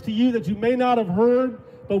terms to you that you may not have heard,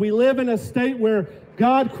 but we live in a state where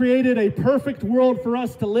God created a perfect world for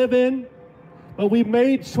us to live in, but we've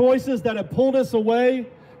made choices that have pulled us away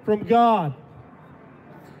from God.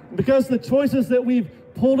 And because the choices that we've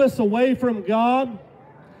pulled us away from God,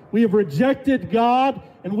 We have rejected God,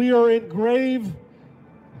 and we are in grave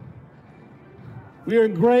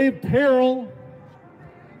peril,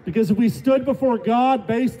 because if we stood before God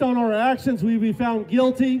based on our actions, we would be found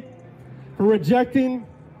guilty for rejecting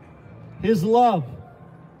His love.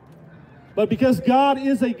 But because God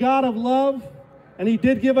is a God of love, and He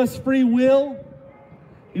did give us free will,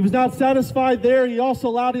 He was not satisfied there. He also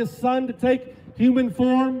allowed His Son to take human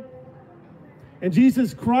form. And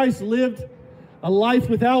Jesus Christ lived a life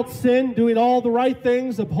without sin, doing all the right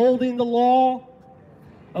things, upholding the law,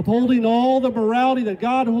 upholding all the morality that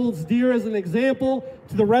God holds dear as an example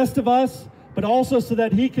to the rest of us, but also so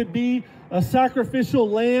that He could be a sacrificial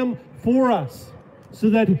lamb for us. So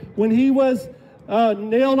that when He was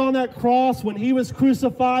nailed on that cross, when He was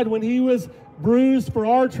crucified, when He was bruised for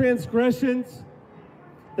our transgressions,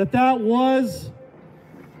 that was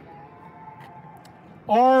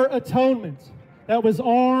our atonement. That was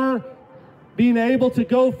our being able to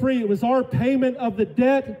go free. It was our payment of the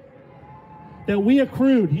debt that we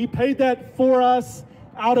accrued. He paid that for us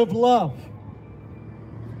out of love.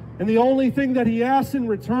 And the only thing that He asks in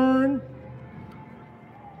return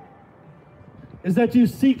is that you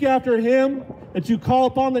seek after Him, that you call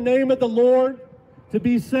upon the name of the Lord to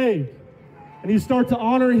be saved. And you start to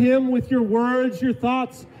honor Him with your words, your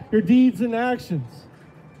thoughts, your deeds, and actions.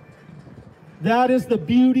 That is the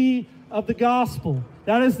beauty of the gospel.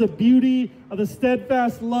 That is the beauty of the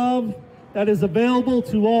steadfast love that is available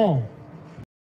to all.